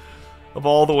well. Of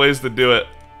all the ways to do it.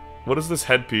 What is this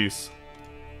headpiece?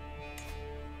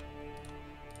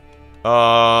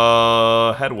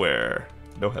 Headwear.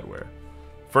 No headwear.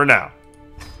 For now.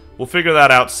 We'll figure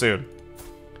that out soon.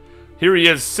 Here he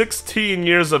is, 16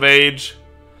 years of age.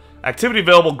 Activity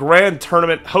available, grand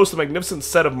tournament. Host a magnificent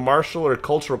set of martial or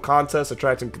cultural contests,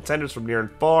 attracting contenders from near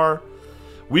and far.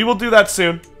 We will do that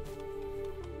soon.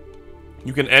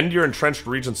 You can end your entrenched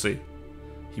regency.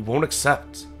 He won't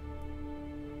accept.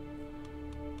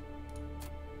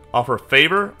 Offer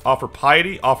favor, offer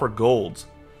piety, offer gold.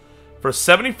 For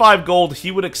 75 gold,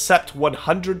 he would accept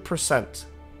 100%.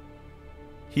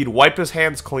 He'd wipe his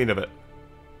hands clean of it.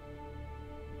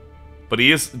 But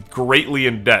he is greatly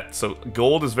in debt, so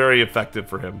gold is very effective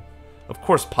for him. Of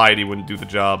course piety wouldn't do the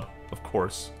job. Of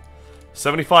course.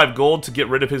 75 gold to get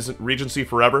rid of his regency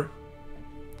forever.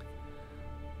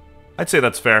 I'd say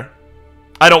that's fair.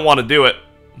 I don't want to do it,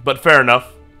 but fair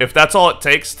enough. If that's all it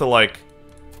takes to, like,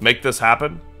 make this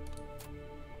happen.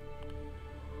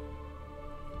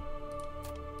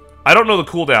 I don't know the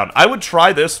cooldown. I would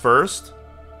try this first.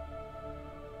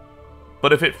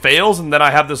 But if it fails and then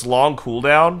I have this long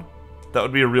cooldown, that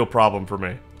would be a real problem for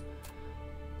me.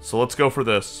 So let's go for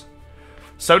this.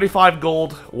 75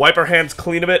 gold, wipe our hands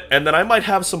clean of it, and then I might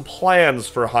have some plans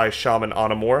for High Shaman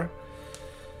Amun-Ra.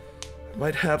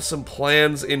 Might have some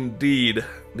plans indeed.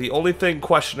 The only thing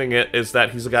questioning it is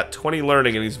that he's got 20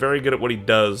 learning and he's very good at what he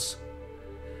does.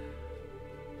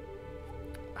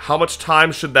 How much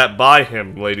time should that buy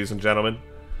him, ladies and gentlemen?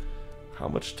 How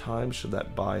much time should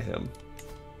that buy him?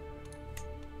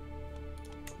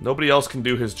 Nobody else can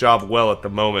do his job well at the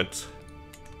moment.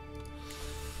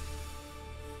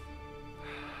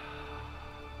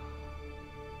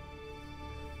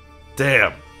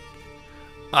 Damn.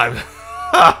 I'm...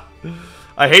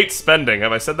 I hate spending.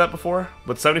 Have I said that before?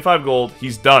 But 75 gold,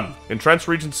 he's done. Entrenched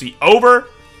Regency over.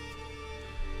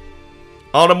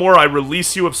 Amun-Ra, I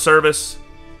release you of service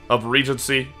of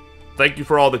Regency. Thank you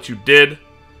for all that you did.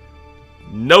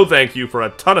 No thank you for a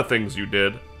ton of things you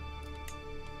did.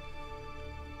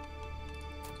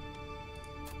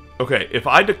 Okay, if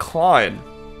I decline...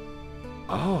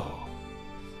 Oh.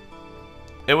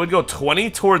 It would go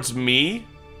 20 towards me.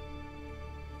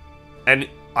 And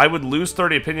I would lose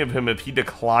 30 opinion of him if he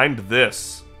declined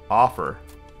this offer.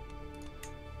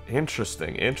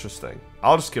 Interesting, interesting.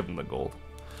 I'll just give him the gold.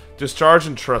 Discharge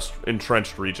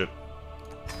Entrenched Regent.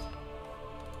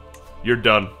 You're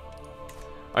done.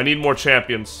 I need more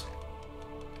champions.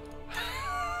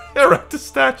 Erect a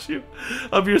statue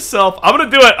of yourself. I'm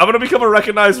gonna do it. I'm gonna become a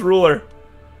recognized ruler.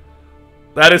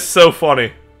 That is so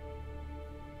funny.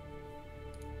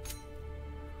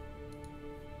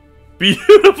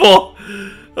 Beautiful.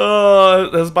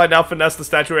 Has by now finessed the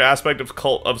statuary aspect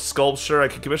of sculpture. I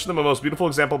can commission them a most beautiful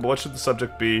example, but what should the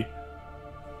subject be?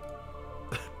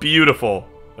 Beautiful.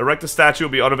 Erect a statue will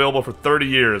be unavailable for 30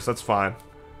 years. That's fine.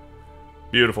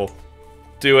 Beautiful.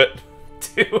 Do it.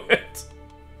 Do it.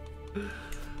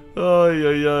 Ay,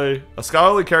 ay, ay. A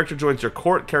scholarly character joins your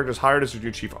court. Characters hired as your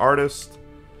new chief artist.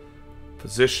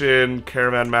 Position,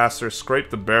 caravan master.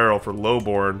 Scrape the barrel for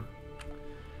lowborn.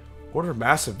 Order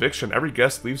mass eviction. Every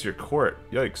guest leaves your court.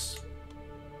 Yikes.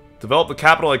 Develop the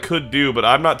capital I could do, but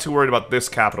I'm not too worried about this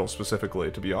capital specifically,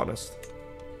 to be honest.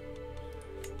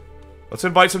 Let's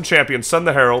invite some champions. Send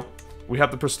the herald. We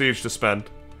have the prestige to spend.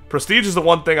 Prestige is the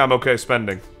one thing I'm okay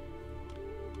spending.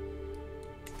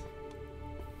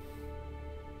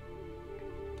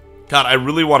 God, I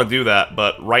really want to do that,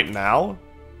 but right now,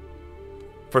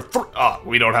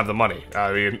 we don't have the money.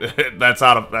 I mean, that's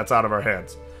out of our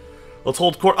hands. Let's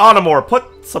hold court. Amun-Ra,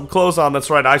 put some clothes on.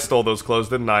 That's right, I stole those clothes,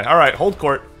 didn't I? All right, hold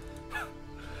court.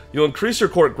 You'll increase your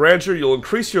court grandeur. You'll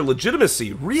increase your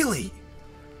legitimacy. Really?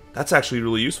 That's actually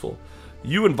really useful.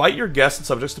 You invite your guests and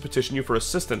subjects to petition you for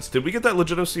assistance. Did we get that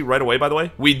legitimacy right away, by the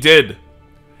way? We did.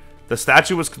 The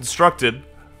statue was constructed.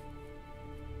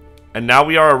 And now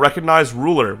we are a recognized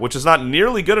ruler, which is not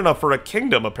nearly good enough for a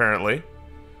kingdom, apparently.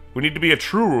 We need to be a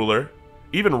true ruler.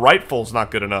 Even rightful's not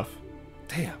good enough.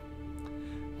 Damn.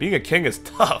 Being a king is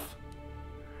tough.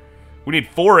 We need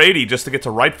 480 just to get to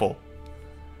rightful.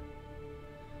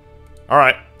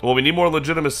 Alright. Well, we need more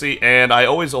legitimacy, and I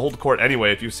always hold court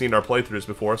anyway if you've seen our playthroughs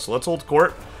before. So let's hold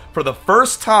court. For the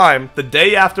first time, the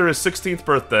day after his 16th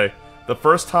birthday, the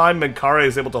first time Menkaure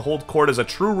is able to hold court as a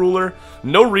true ruler.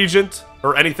 No regent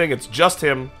or anything, it's just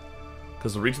him.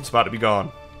 Because the regent's about to be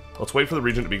gone. Let's wait for the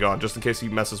regent to be gone, just in case he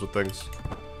messes with things.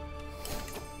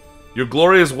 Your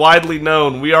glory is widely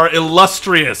known. We are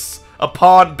illustrious.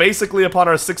 Basically upon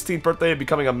our 16th birthday of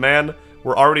becoming a man,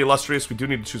 we're already illustrious. We do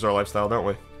need to choose our lifestyle, don't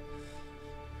we?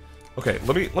 Okay,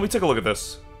 let me take a look at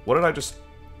this. What did I just...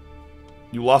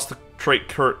 You lost the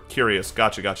trait curious.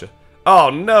 Gotcha, gotcha. Oh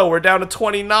no, we're down to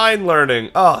 29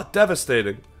 learning. Oh,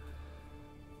 devastating.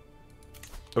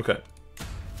 Okay.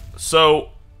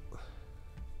 So...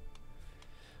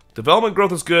 Development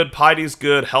growth is good, piety is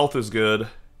good, health is good.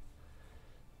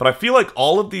 But I feel like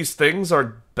all of these things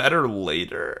are better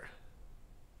later.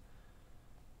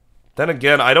 Then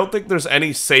again, I don't think there's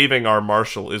any saving our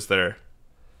martial, is there?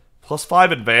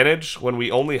 +5 advantage when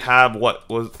we only have, what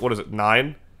is it,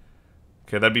 9?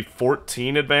 Okay, that'd be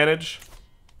 14 advantage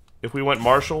if we went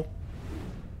martial.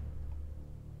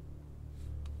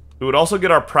 We would also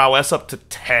get our prowess up to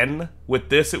 10. With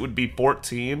this, it would be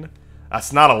 14.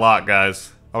 That's not a lot,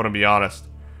 guys. I want to be honest.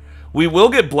 We will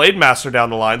get Blade Master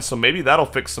down the line, so maybe that'll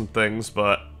fix some things,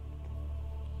 but...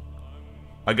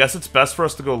 I guess it's best for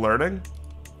us to go learning.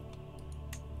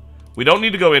 We don't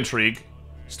need to go intrigue.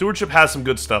 Stewardship has some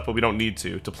good stuff, but we don't need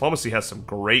to. Diplomacy has some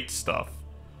great stuff.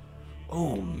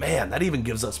 Oh, man, that even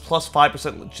gives us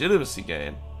 +5% legitimacy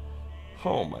gain.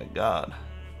 Oh, my God.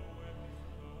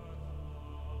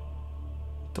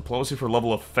 Diplomacy for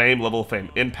level of fame. Level of fame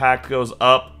impact goes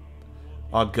up.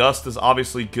 August is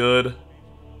obviously good.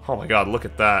 Oh, my God, look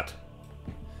at that.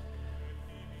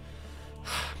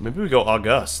 Maybe we go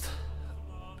August.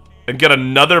 And get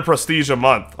another prestige a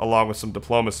month, along with some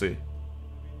diplomacy.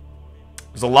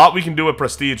 There's a lot we can do with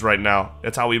prestige right now.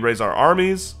 It's how we raise our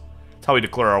armies. It's how we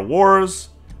declare our wars.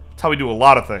 It's how we do a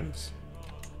lot of things.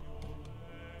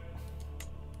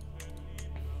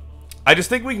 I just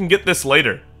think we can get this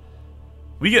later.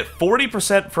 We get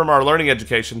 40% from our learning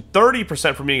education,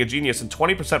 30% from being a genius, and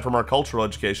 20% from our cultural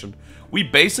education. We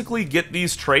basically get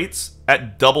these traits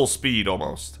at double speed,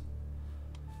 almost.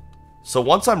 So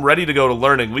once I'm ready to go to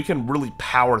learning, we can really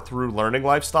power through learning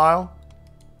lifestyle.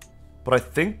 But I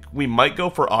think we might go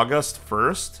for August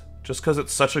first, just because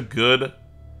it's such a good,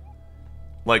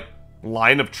 like,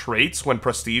 line of traits when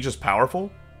prestige is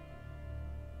powerful.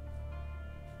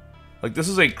 Like, this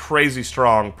is a crazy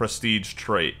strong prestige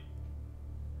trait.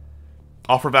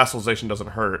 Offer vassalization doesn't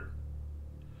hurt.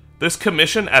 This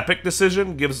commission epic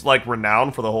decision gives, like,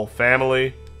 renown for the whole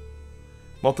family.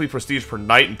 Monthly prestige per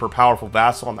knight and per powerful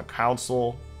vassal on the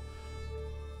council.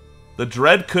 The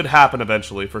dread could happen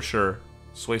eventually, for sure.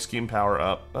 Sway scheme power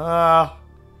up.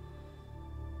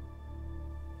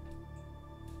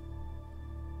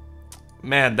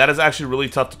 Man, that is actually really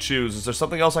tough to choose. Is there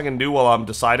something else I can do while I'm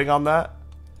deciding on that?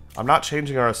 I'm not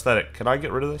changing our aesthetic. Can I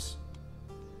get rid of this?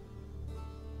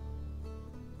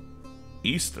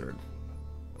 Eastern.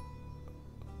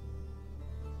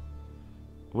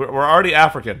 We're already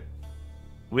African.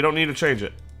 We don't need to change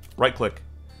it. Right click.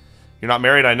 You're not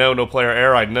married, I know. No player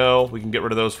heir, I know. We can get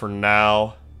rid of those for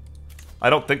now. I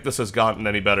don't think this has gotten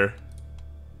any better.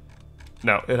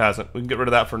 No, it hasn't. We can get rid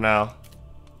of that for now.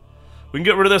 We can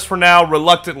get rid of this for now,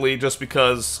 reluctantly, just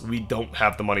because we don't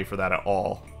have the money for that at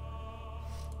all.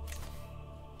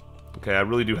 Okay, I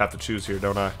really do have to choose here,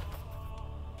 don't I?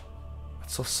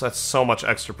 That's so much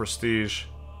extra prestige.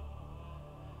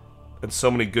 And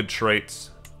so many good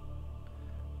traits.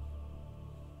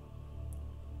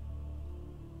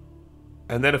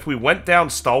 And then if we went down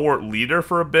Stalwart Leader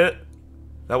for a bit,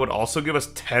 that would also give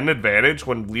us 10 advantage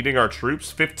when leading our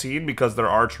troops. 15 because they're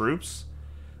our troops.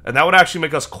 And that would actually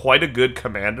make us quite a good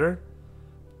commander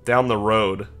down the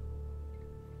road.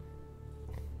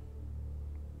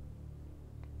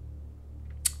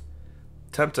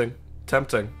 Tempting.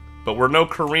 Tempting. But we're no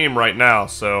Kareem right now,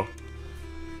 so...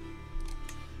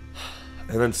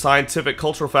 And then scientific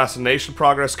cultural fascination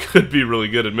progress could be really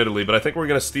good, admittedly, but I think we're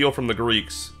going to steal from the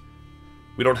Greeks.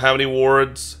 We don't have any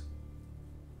wards.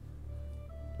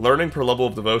 Learning per level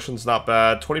of devotion is not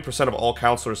bad. 20% of all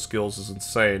counselor skills is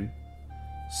insane.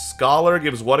 Scholar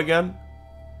gives what again?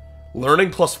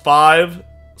 Learning +5.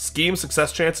 Scheme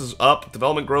success chances up.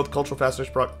 Development growth, cultural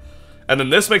fascination progress. And then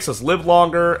this makes us live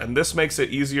longer, and this makes it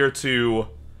easier to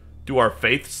do our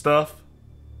faith stuff.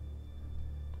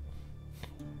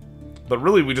 But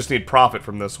really, we just need profit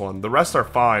from this one. The rest are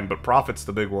fine, but profit's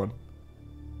the big one.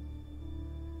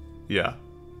 Yeah.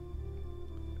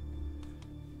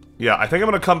 Yeah, I think I'm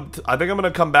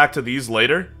gonna come back to these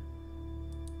later.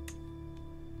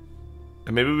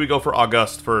 And maybe we go for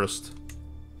August first.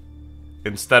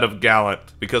 Instead of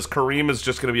Gallant. Because Kareem is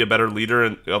just gonna be a better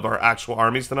leader of our actual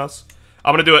armies than us.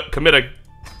 I'm gonna do it. Committing.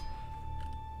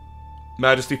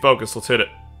 Majesty focus. Let's hit it.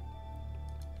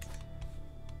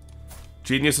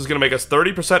 Genius is gonna make us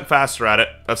 30% faster at it.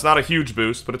 That's not a huge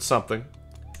boost, but it's something.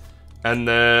 And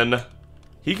then...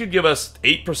 he could give us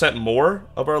 8% more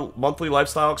of our monthly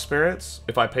lifestyle experience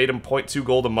if I paid him 0.2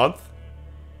 gold a month.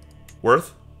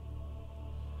 Worth?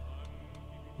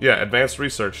 Yeah, advanced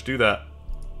research. Do that.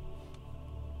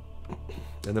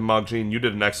 And then Mogjin, you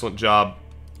did an excellent job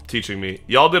teaching me.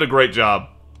 Y'all did a great job.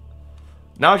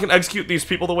 Now I can execute these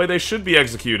people the way they should be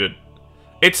executed.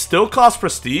 It still costs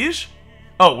prestige?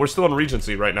 Oh, we're still in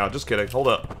Regency right now. Just kidding. Hold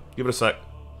up. Give it a sec.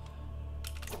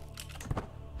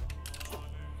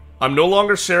 I'm no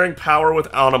longer sharing power with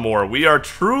Amun-Ra. We are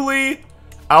truly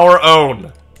our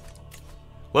own.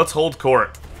 Let's hold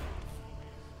court.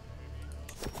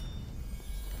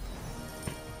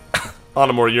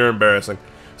 Amun-Ra, you're embarrassing.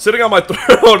 Sitting on my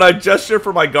throne, I gesture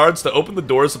for my guards to open the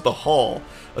doors of the hall.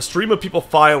 A stream of people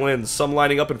file in, some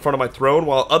lining up in front of my throne,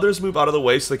 while others move out of the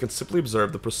way so they can simply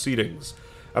observe the proceedings.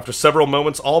 After several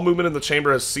moments, all movement in the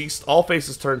chamber has ceased. All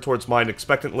faces turn towards mine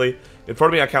expectantly. In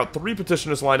front of me, I count 3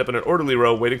 petitioners lined up in an orderly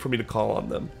row, waiting for me to call on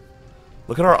them.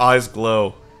 Look at our eyes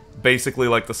glow. Basically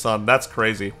like the sun. That's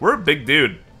crazy. We're a big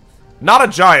dude. Not a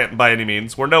giant by any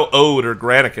means. We're no Ode or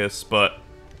Granicus, but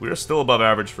we're still above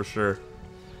average for sure.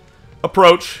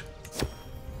 Approach.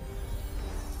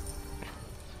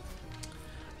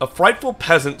 A frightful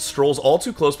peasant strolls all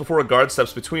too close before a guard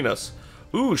steps between us.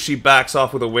 Ooh, she backs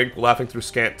off with a wink, laughing through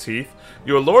scant teeth.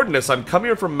 Your lordness, I'm come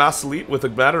here from Masalit with a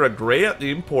matter of grey at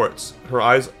the imports. Her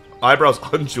eyebrows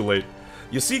undulate.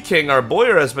 You see, King, our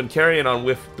boyar has been carrying on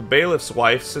with the bailiff's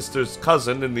wife, sister's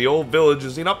cousin, and the old village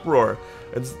is in uproar.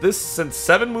 And this since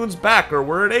 7 moons back, or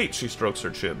we're at 8, she strokes her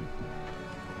chin.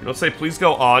 You don't say please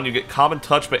go on, you get common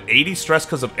touch, but 80 stress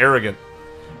because of arrogant.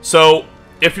 So,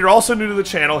 if you're also new to the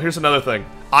channel, here's another thing.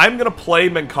 I'm going to play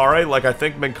Menkaure like I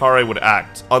think Menkaure would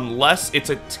act, unless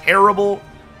it's a terrible,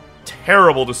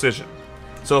 terrible decision.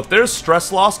 So if there's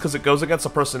stress loss because it goes against a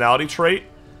personality trait,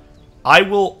 I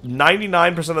will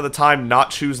 99% of the time not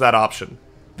choose that option.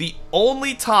 The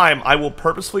only time I will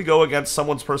purposefully go against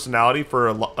someone's personality for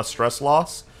a stress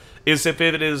loss is if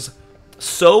it is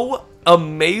so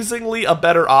amazingly a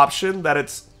better option that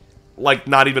it's, like,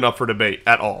 not even up for debate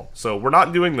at all. So we're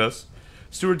not doing this.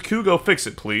 Steward Q, go fix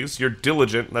it, please. You're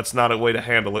diligent. That's not a way to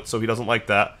handle it, so he doesn't like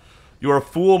that. You're a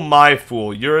fool, my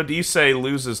fool. Eurydice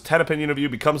loses 10 opinion of you,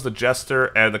 becomes the jester,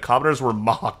 and the commoners were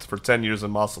mocked for 10 years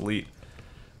in Moss Elite.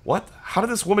 What? How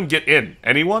did this woman get in?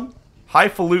 Anyone?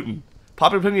 Highfalutin.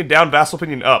 Popular opinion down, vassal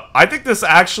opinion up. I think this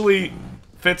actually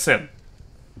fits him.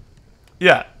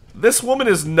 Yeah, this woman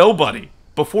is nobody.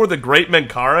 Before the great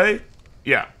Menkaure?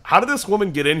 Yeah, how did this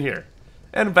woman get in here?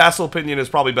 And vassal opinion is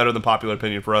probably better than popular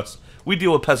opinion for us. We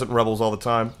deal with peasant rebels all the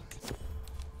time.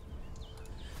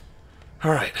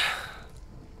 Alright.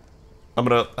 I'm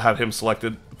gonna have him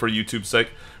selected for YouTube's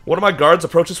sake. One of my guards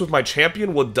approaches with my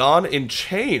champion Wadon in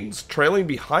chains, trailing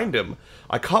behind him.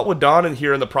 I caught Wadon in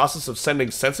here in the process of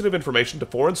sending sensitive information to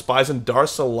foreign spies in Dar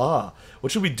Salah.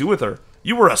 What should we do with her?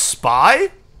 You were a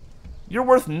spy? You're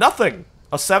worth nothing.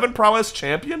 A 7 prowess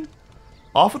champion?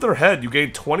 Off with her head. You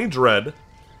gain 20 dread.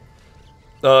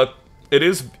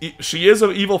 She is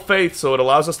of evil faith, so it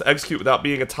allows us to execute without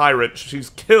being a tyrant. She's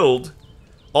killed.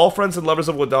 All friends and lovers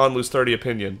of Wadon lose 30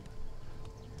 opinion.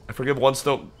 I forgive once,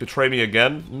 don't betray me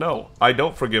again? No, I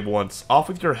don't forgive once. Off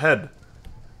with your head.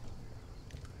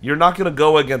 You're not gonna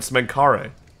go against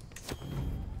Menkaure.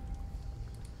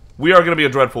 We are gonna be a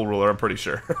dreadful ruler, I'm pretty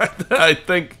sure. I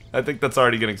think that's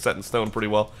already getting set in stone pretty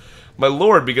well. My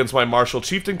lord begins my martial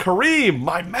chieftain Kareem,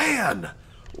 my man!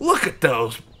 Look at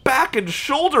those back and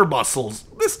shoulder muscles.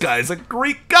 This guy's a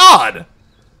Greek god.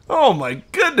 Oh my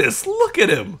goodness, look at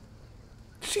him.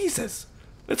 Jesus.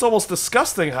 It's almost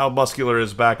disgusting how muscular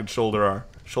his back and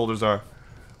shoulders are.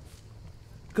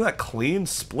 Look at that clean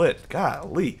split.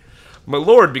 Golly. My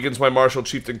lord begins my martial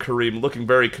chieftain Kareem, looking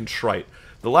very contrite.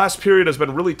 The last period has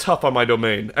been really tough on my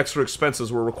domain. Extra expenses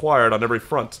were required on every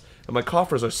front, and my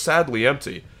coffers are sadly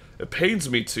empty. It pains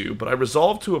me to, but I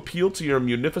resolve to appeal to your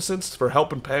munificence for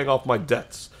help in paying off my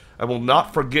debts. I will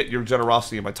not forget your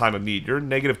generosity in my time of need. You're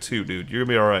 -2, dude. You're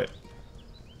gonna be alright.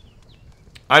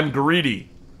 I'm greedy.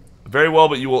 Very well,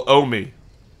 but you will owe me.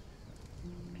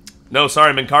 No,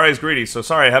 sorry, Menkaure is greedy, so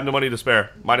sorry, I have no money to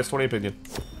spare. -20 opinion.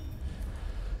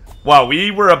 Wow, we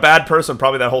were a bad person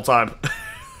probably that whole time.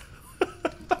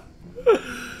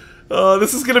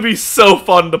 This is gonna be so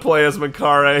fun to play as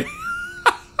Menkaure.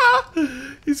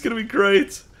 He's gonna be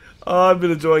great. I've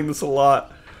been enjoying this a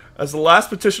lot. As the last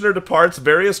petitioner departs,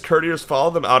 various courtiers follow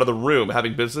them out of the room,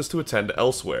 having business to attend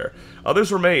elsewhere.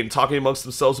 Others remain, talking amongst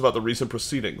themselves about the recent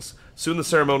proceedings. Soon the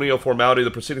ceremonial formality of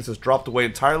the proceedings has dropped away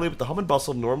entirely, with the hum and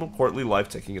bustle of normal courtly life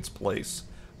taking its place.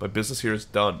 My business here is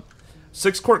done.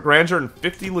 6 court grandeur and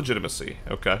 50 legitimacy.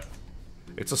 Okay.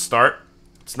 It's a start.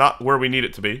 It's not where we need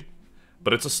it to be,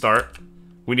 but it's a start.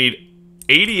 We need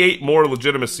 88 more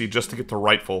legitimacy just to get to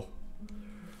rightful.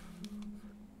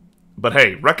 But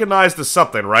hey, recognized is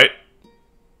something, right?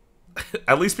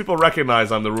 At least people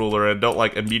recognize I'm the ruler and don't,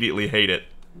 like, immediately hate it.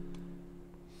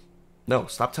 No,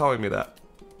 stop telling me that.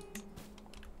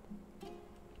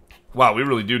 Wow, we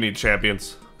really do need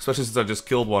champions. Especially since I just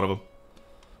killed one of them.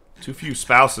 Too few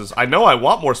spouses. I know I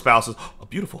want more spouses. Oh,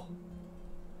 beautiful.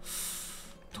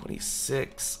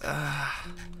 26.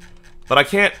 But I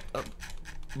can't...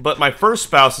 but my first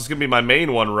spouse is going to be my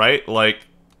main one, right? Like...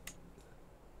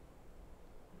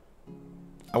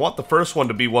 I want the first one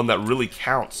to be one that really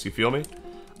counts, you feel me?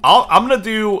 I'm gonna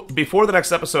do, before the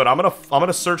next episode, I'm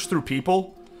gonna search through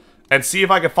people and see if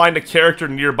I can find a character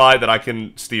nearby that I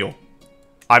can steal.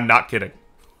 I'm not kidding.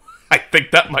 I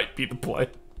think that might be the play.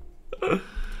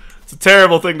 It's a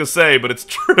terrible thing to say, but it's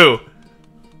true.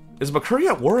 Is McCurry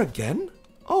at war again?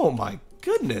 Oh my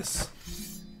goodness.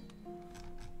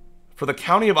 For the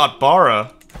county of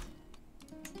Atbara,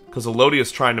 because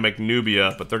Elodia's trying to make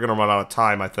Nubia, but they're gonna run out of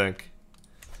time, I think.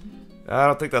 I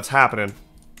don't think that's happening.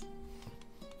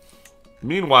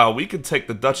 Meanwhile, we could take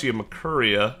the Duchy of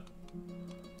Mercuria.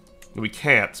 We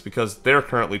can't, because they're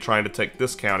currently trying to take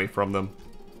this county from them.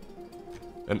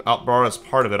 And Atbara is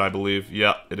part of it, I believe.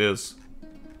 Yeah, it is.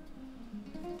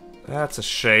 That's a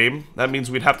shame. That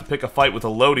means we'd have to pick a fight with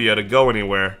Elodia to go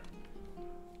anywhere.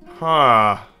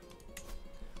 Huh.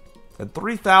 And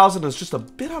 3,000 is just a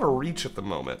bit out of reach at the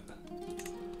moment.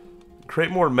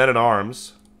 Create more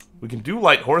men-at-arms. We can do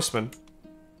light horsemen.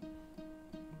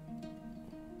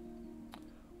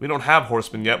 We don't have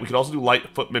horsemen yet. We could also do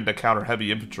light footmen to counter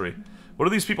heavy infantry. What do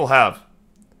these people have?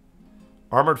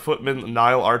 Armored footmen,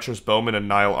 Nile archers, bowmen, and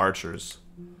Nile archers.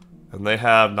 And they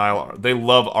have Nile... They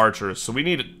love archers. So we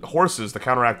need horses to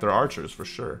counteract their archers, for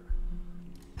sure.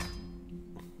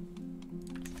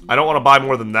 I don't want to buy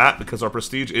more than that because our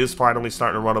prestige is finally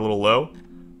starting to run a little low.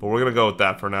 But we're going to go with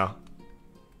that for now.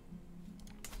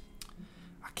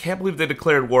 I can't believe they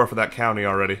declared war for that county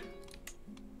already.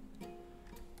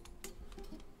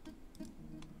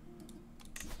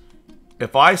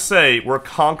 If I say we're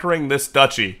conquering this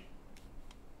duchy,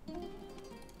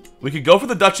 we could go for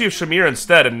the Duchy of Shamir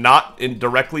instead and not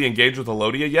directly engage with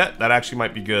Alodia yet. That actually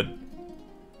might be good.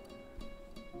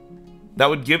 That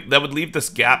would leave this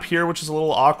gap here, which is a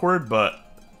little awkward, but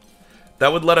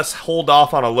that would let us hold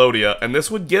off on Alodia, and this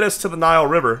would get us to the Nile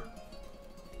River.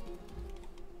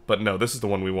 But no, this is the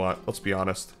one we want, let's be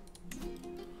honest.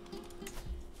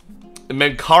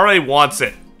 Menkaure wants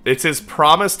it. It's his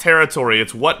promised territory.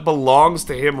 It's what belongs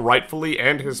to him rightfully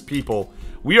and his people.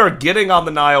 We are getting on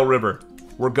the Nile River.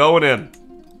 We're going in.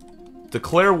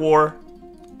 Declare war.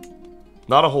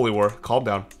 Not a holy war. Calm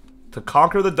down. To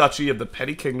conquer the duchy of the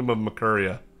petty kingdom of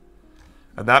Menkaure.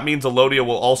 And that means Alodia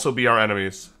will also be our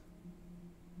enemies.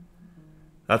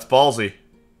 That's ballsy.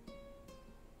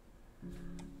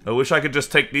 I wish I could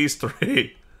just take these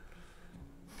three.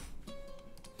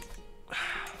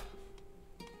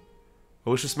 I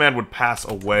wish this man would pass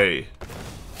away.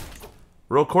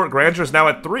 Royal Court Grandeur is now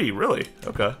at 3, really?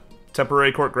 Okay.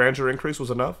 Temporary Court Grandeur increase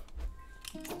was enough.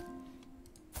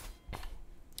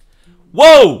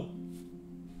 Whoa!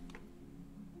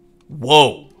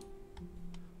 Whoa.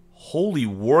 Holy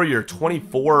Warrior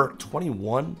 24,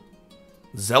 21?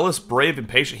 Zealous, brave, and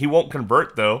patient. He won't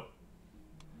convert, though.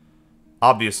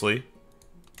 Obviously.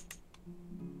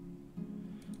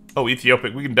 Oh,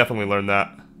 Ethiopic. We can definitely learn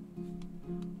that.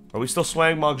 Are we still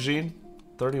swaying Mogjin?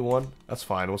 31? That's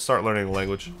fine. We'll start learning the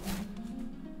language.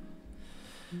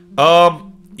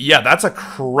 Yeah, that's a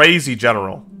crazy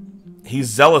general. He's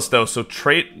zealous, though, so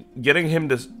getting him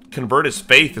to convert his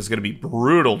faith is going to be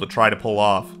brutal to try to pull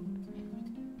off.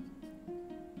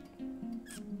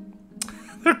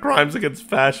 Their crimes against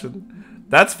fashion.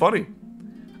 That's funny.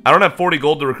 I don't have 40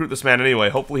 gold to recruit this man anyway.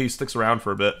 Hopefully he sticks around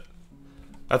for a bit.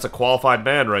 That's a qualified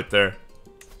man right there.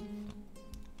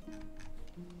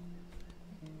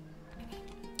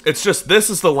 It's just,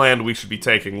 this is the land we should be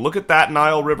taking. Look at that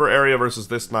Nile River area versus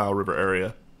this Nile River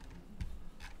area.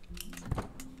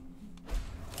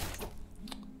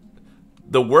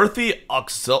 The worthy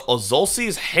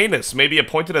Ozolces Heinous may be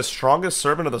appointed as strongest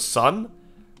servant of the sun?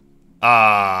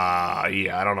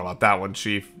 Yeah, I don't know about that one,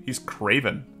 Chief. He's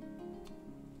craven.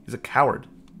 He's a coward.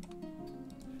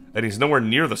 And he's nowhere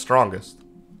near the strongest.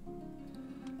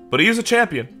 But he is a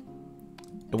champion.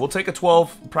 And we'll take a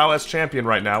 12 prowess champion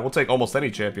right now. We'll take almost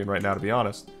any champion right now, to be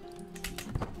honest.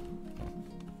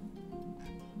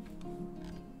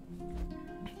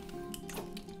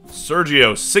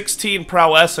 Sergio, 16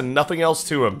 prowess and nothing else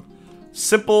to him.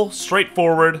 Simple,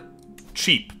 straightforward,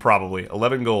 cheap, probably.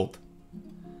 11 gold.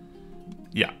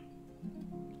 Yeah.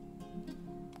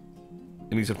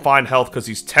 And he's in fine health because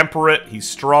he's temperate, he's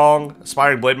strong.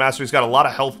 Aspiring Blade Master, he's got a lot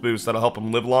of health boosts that'll help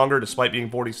him live longer despite being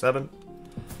 47.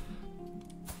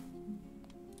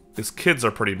 His kids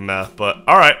are pretty meh, but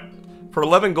alright. For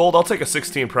 11 gold, I'll take a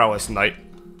 16 prowess knight.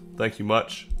 Thank you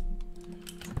much.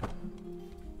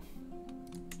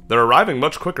 They're arriving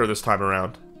much quicker this time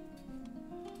around.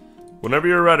 Whenever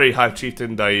you're ready, High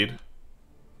Chieftain Daid.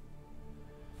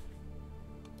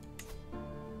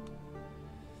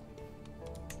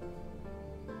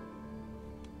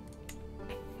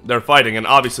 They're fighting, and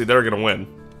obviously they're gonna win.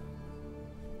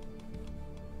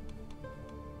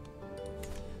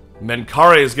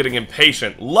 Menkaure is getting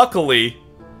impatient. Luckily,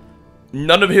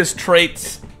 none of his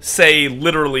traits say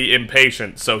literally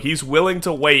impatient, so he's willing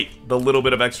to wait the little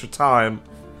bit of extra time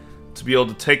to be able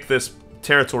to take this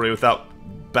territory without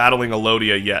battling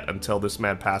Alodia yet until this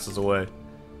man passes away.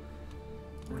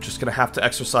 We're just gonna have to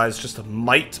exercise just a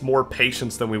mite more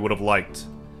patience than we would have liked.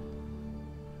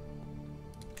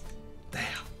 Damn.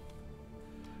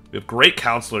 We have great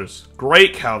counselors.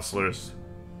 Great counselors.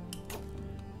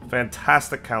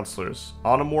 Fantastic counselors.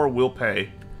 Onamor will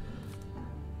pay.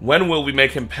 When will we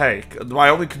make him pay? My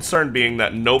only concern being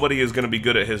that nobody is going to be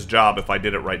good at his job if I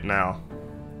did it right now.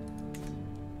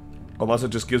 Unless it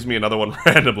just gives me another one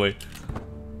randomly.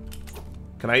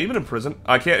 Can I even imprison?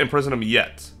 I can't imprison him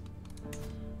yet.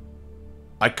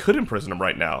 I could imprison him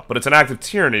right now, but it's an act of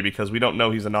tyranny because we don't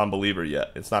know he's a non-believer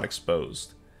yet. It's not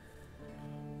exposed.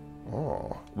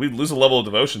 Oh, we'd lose a level of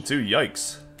devotion too.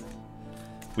 Yikes.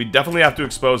 We definitely have to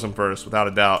expose him first, without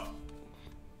a doubt.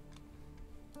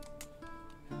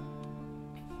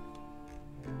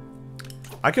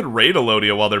 I could raid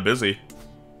Alodia while they're busy.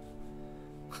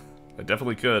 I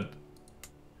definitely could.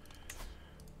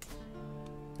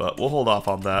 But we'll hold off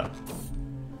on that.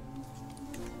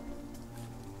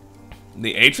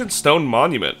 The ancient stone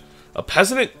monument. A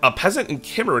peasant in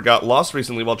Kimmer got lost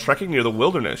recently while trekking near the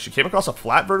wilderness. She came across a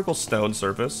flat vertical stone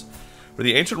surface where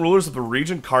the ancient rulers of the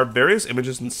region carved various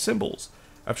images and symbols.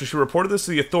 After she reported this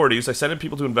to the authorities, I sent in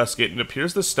people to investigate, and it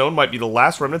appears this stone might be the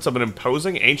last remnants of an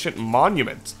imposing ancient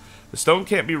monument. The stone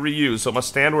can't be reused, so it must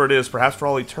stand where it is, perhaps for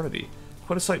all eternity.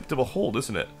 Quite a sight to behold,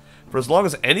 isn't it? For as long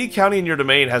as any county in your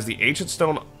domain has the ancient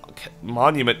stone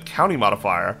monument county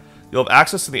modifier, you'll have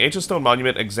access to the ancient stone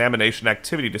monument examination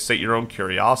activity to sate your own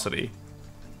curiosity.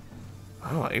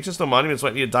 Oh, ancient stone monuments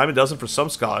might be a dime a dozen for some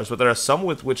scholars, but there are some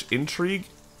which intrigue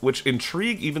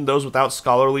even those without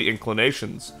scholarly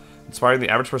inclinations, inspiring the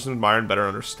average person to admire and better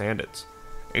understand it.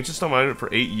 Ancient stone monument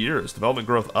for 8 years, development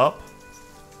growth up,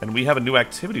 and we have a new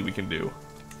activity we can do.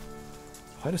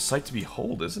 Quite a sight to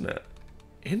behold, isn't it?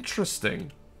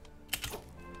 Interesting.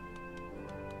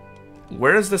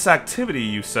 Where is this activity,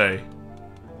 you say?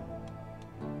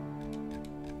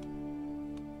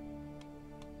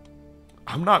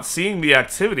 I'm not seeing the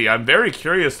activity. I'm very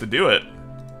curious to do it.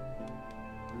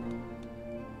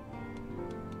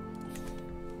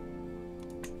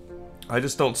 I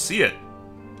just don't see it.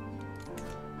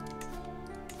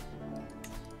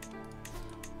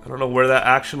 I don't know where that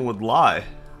action would lie.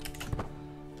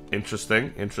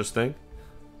 Interesting, interesting.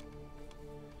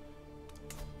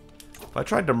 If I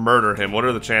tried to murder him, what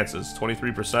are the chances?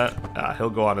 23%? Ah, he'll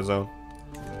go on his own.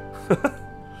 It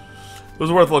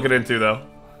was worth looking into, though.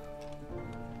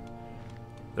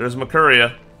 There's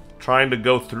Menkaure trying to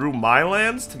go through my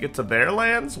lands to get to their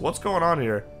lands? What's going on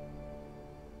here?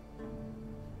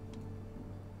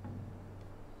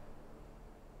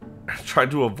 Trying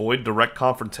to avoid direct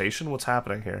confrontation? What's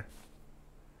happening here?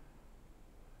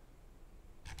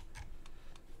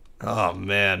 Oh,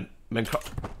 man.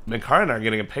 Menkaure and I are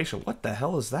getting impatient. What the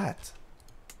hell is that?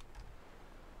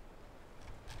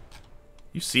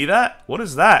 You see that? What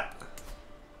is that?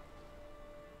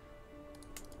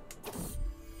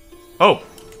 Oh.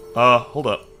 Hold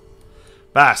up.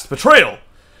 Bast. Betrayal!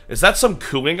 Is that some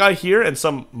cooing I hear and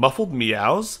some muffled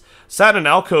meows? Sat in an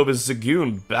alcove is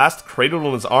Zagoon, Bast cradled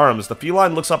in his arms. The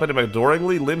feline looks up at him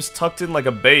adoringly, limbs tucked in like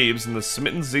a babe's, and the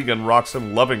smitten Zagoon rocks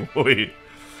him lovingly.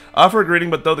 Offer a greeting,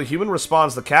 but though the human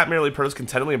responds, the cat merely purrs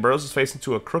contentedly and burrows his face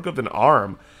into a crook of an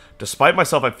arm. Despite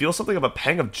myself, I feel something of a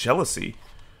pang of jealousy.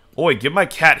 Oi, give my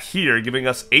cat here, giving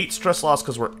us 8 stress loss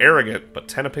because we're arrogant, but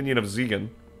 10 opinion of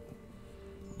Zagoon.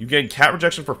 You gain cat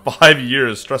rejection for 5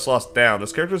 years, stress loss down.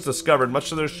 This character has discovered, much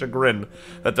to their chagrin,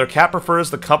 that their cat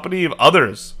prefers the company of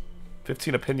others.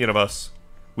 15 opinion of us.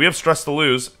 We have stress to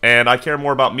lose, and I care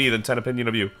more about me than 10 opinion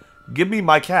of you. Give me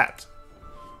my cat.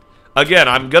 Again,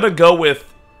 I'm gonna go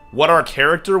with what our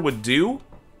character would do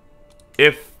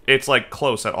if it's, like,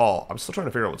 close at all. I'm still trying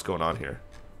to figure out what's going on here.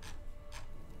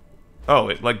 Oh,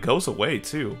 it, like, goes away,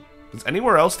 too. Is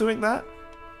anywhere else doing that?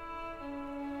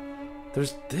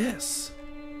 There's this.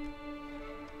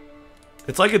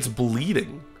 It's like it's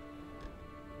bleeding.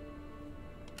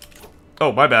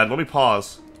 Oh, my bad. Let me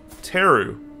pause.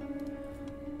 Teru.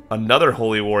 Another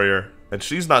holy warrior. And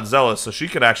she's not zealous, so she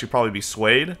could actually probably be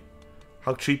swayed.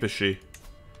 How cheap is she?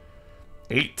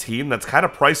 18? That's kind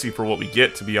of pricey for what we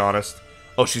get, to be honest.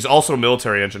 Oh, she's also a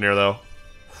military engineer, though.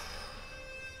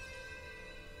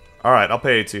 Alright, I'll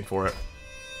pay 18 for it.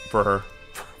 For her.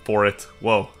 For it.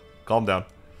 Whoa. Calm down.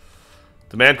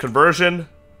 Demand conversion.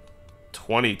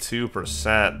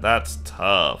 22%. That's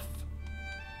tough.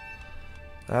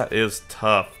 That is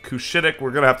tough. Cushitic,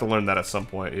 we're gonna have to learn that at some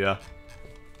point, yeah.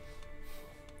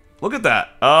 Look at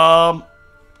that.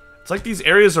 It's like these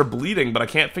areas are bleeding, but I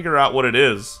can't figure out what it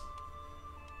is.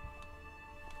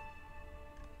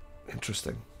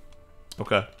 Interesting.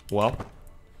 Okay, well.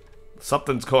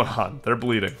 Something's going on. They're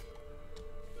bleeding.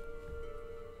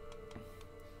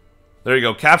 There you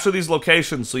go. Capture these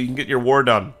locations so you can get your war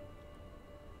done.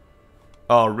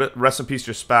 Oh, rest in peace,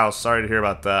 your spouse. Sorry to hear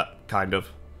about that, kind of.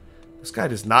 This guy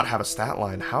does not have a stat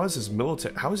line. How is his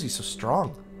military... How is he so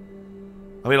strong?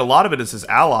 I mean, a lot of it is his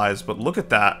allies, but look at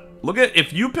that. Look at...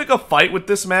 If you pick a fight with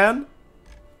this man,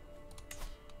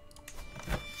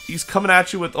 he's coming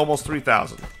at you with almost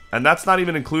 3,000. And that's not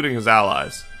even including his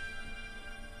allies.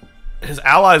 His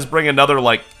allies bring another,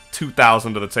 like,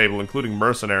 2,000 to the table, including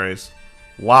mercenaries.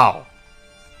 Wow.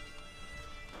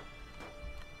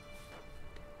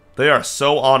 They are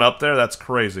so on up there, that's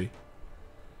crazy.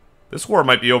 This war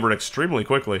might be over extremely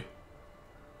quickly.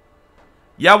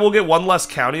 Yeah, we'll get one less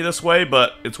county this way,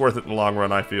 but it's worth it in the long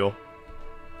run, I feel.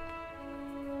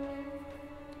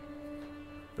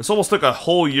 This almost took a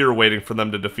whole year waiting for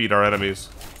them to defeat our enemies.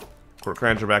 Court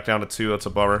Grandeur back down to 2, that's a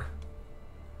bummer.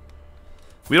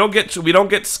 We don't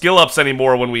get skill ups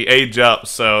anymore when we age up,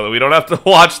 so we don't have to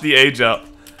watch the age up.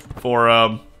 for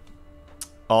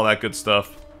all that good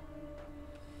stuff.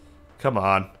 Come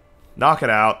on. Knock it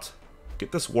out.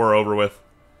 Get this war over with.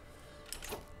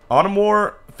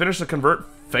 Amun-Ra, finish the convert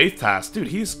faith task. Dude,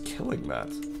 he's killing that.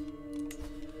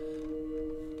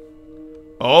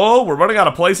 Oh, we're running out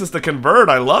of places to convert.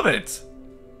 I love it.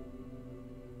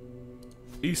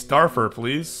 East Darfur,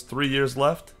 please. 3 years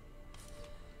left.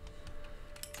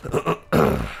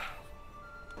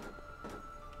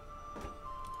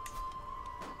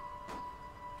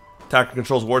 Tactical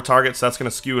controls war targets. That's going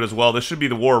to skew it as well. This should be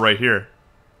the war right here.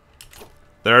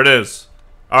 There it is.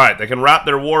 Alright, they can wrap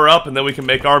their war up, and then we can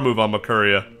make our move on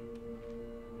Menkaure.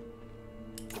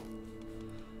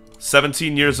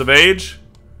 17 years of age.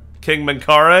 King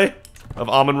Menkaure of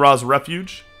Amun-Ra's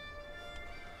refuge.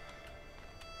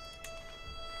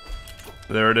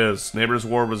 There it is. Neighbors'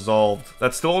 war resolved.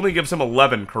 That still only gives him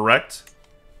 11, correct?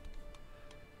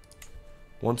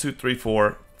 1, 2, 3,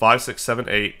 4, 5, 6, 7,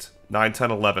 8, 9,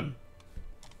 10, 11.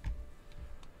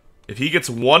 If he gets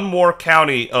one more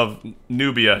county of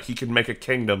Nubia, he can make a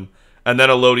kingdom, and then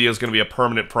Alodia is going to be a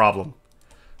permanent problem.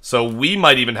 So we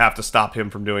might even have to stop him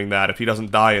from doing that if he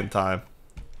doesn't die in time.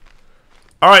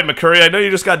 Alright, Menkaure, I know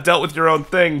you just got dealt with your own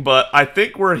thing, but I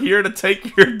think we're here to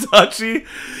take your duchy.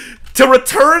 To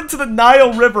return to the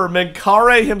Nile River,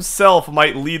 Menkaure himself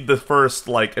might lead the first,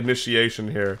 like,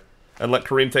 initiation here. And let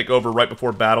Karim take over right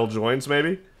before battle joins,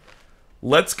 maybe?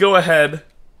 Let's go ahead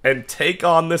and take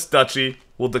on this duchy.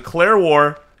 We'll declare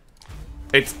war.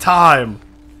 It's time.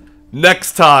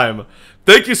 Next time.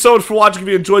 Thank you so much for watching. If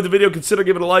you enjoyed the video, consider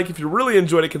giving it a like. If you really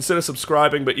enjoyed it, consider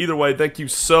subscribing. But either way, thank you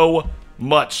so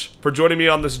much for joining me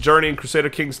on this journey in Crusader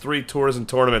Kings 3 tours and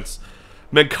tournaments.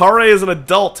 Menkaure is an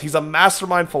adult. He's a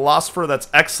mastermind philosopher. That's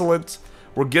excellent.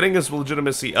 We're getting his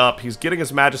legitimacy up. He's getting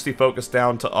his majesty focus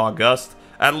down to August.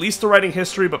 At least to writing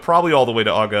history, but probably all the way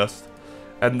to August.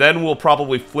 And then we'll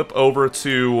probably flip over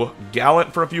to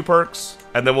Gallant for a few perks.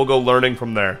 And then we'll go learning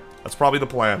from there. That's probably the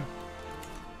plan.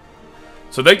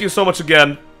 So thank you so much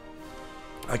again.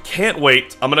 I can't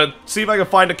wait. I'm going to see if I can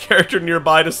find a character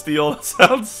nearby to steal. That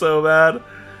sounds so bad.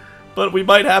 But we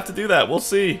might have to do that. We'll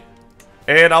see.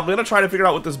 And I'm going to try to figure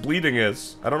out what this bleeding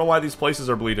is. I don't know why these places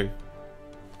are bleeding.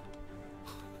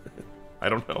 I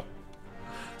don't know.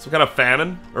 Some kind of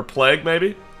famine? Or plague,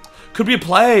 maybe? Could be a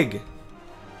plague!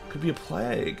 Could be a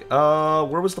plague.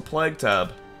 Where was the plague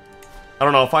tab? I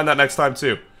don't know. I'll find that next time,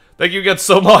 too. Thank you again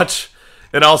so much.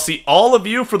 And I'll see all of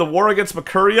you for the war against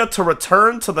Menkaure to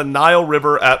return to the Nile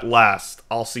River at last.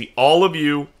 I'll see all of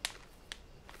you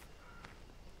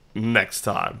next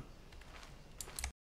time.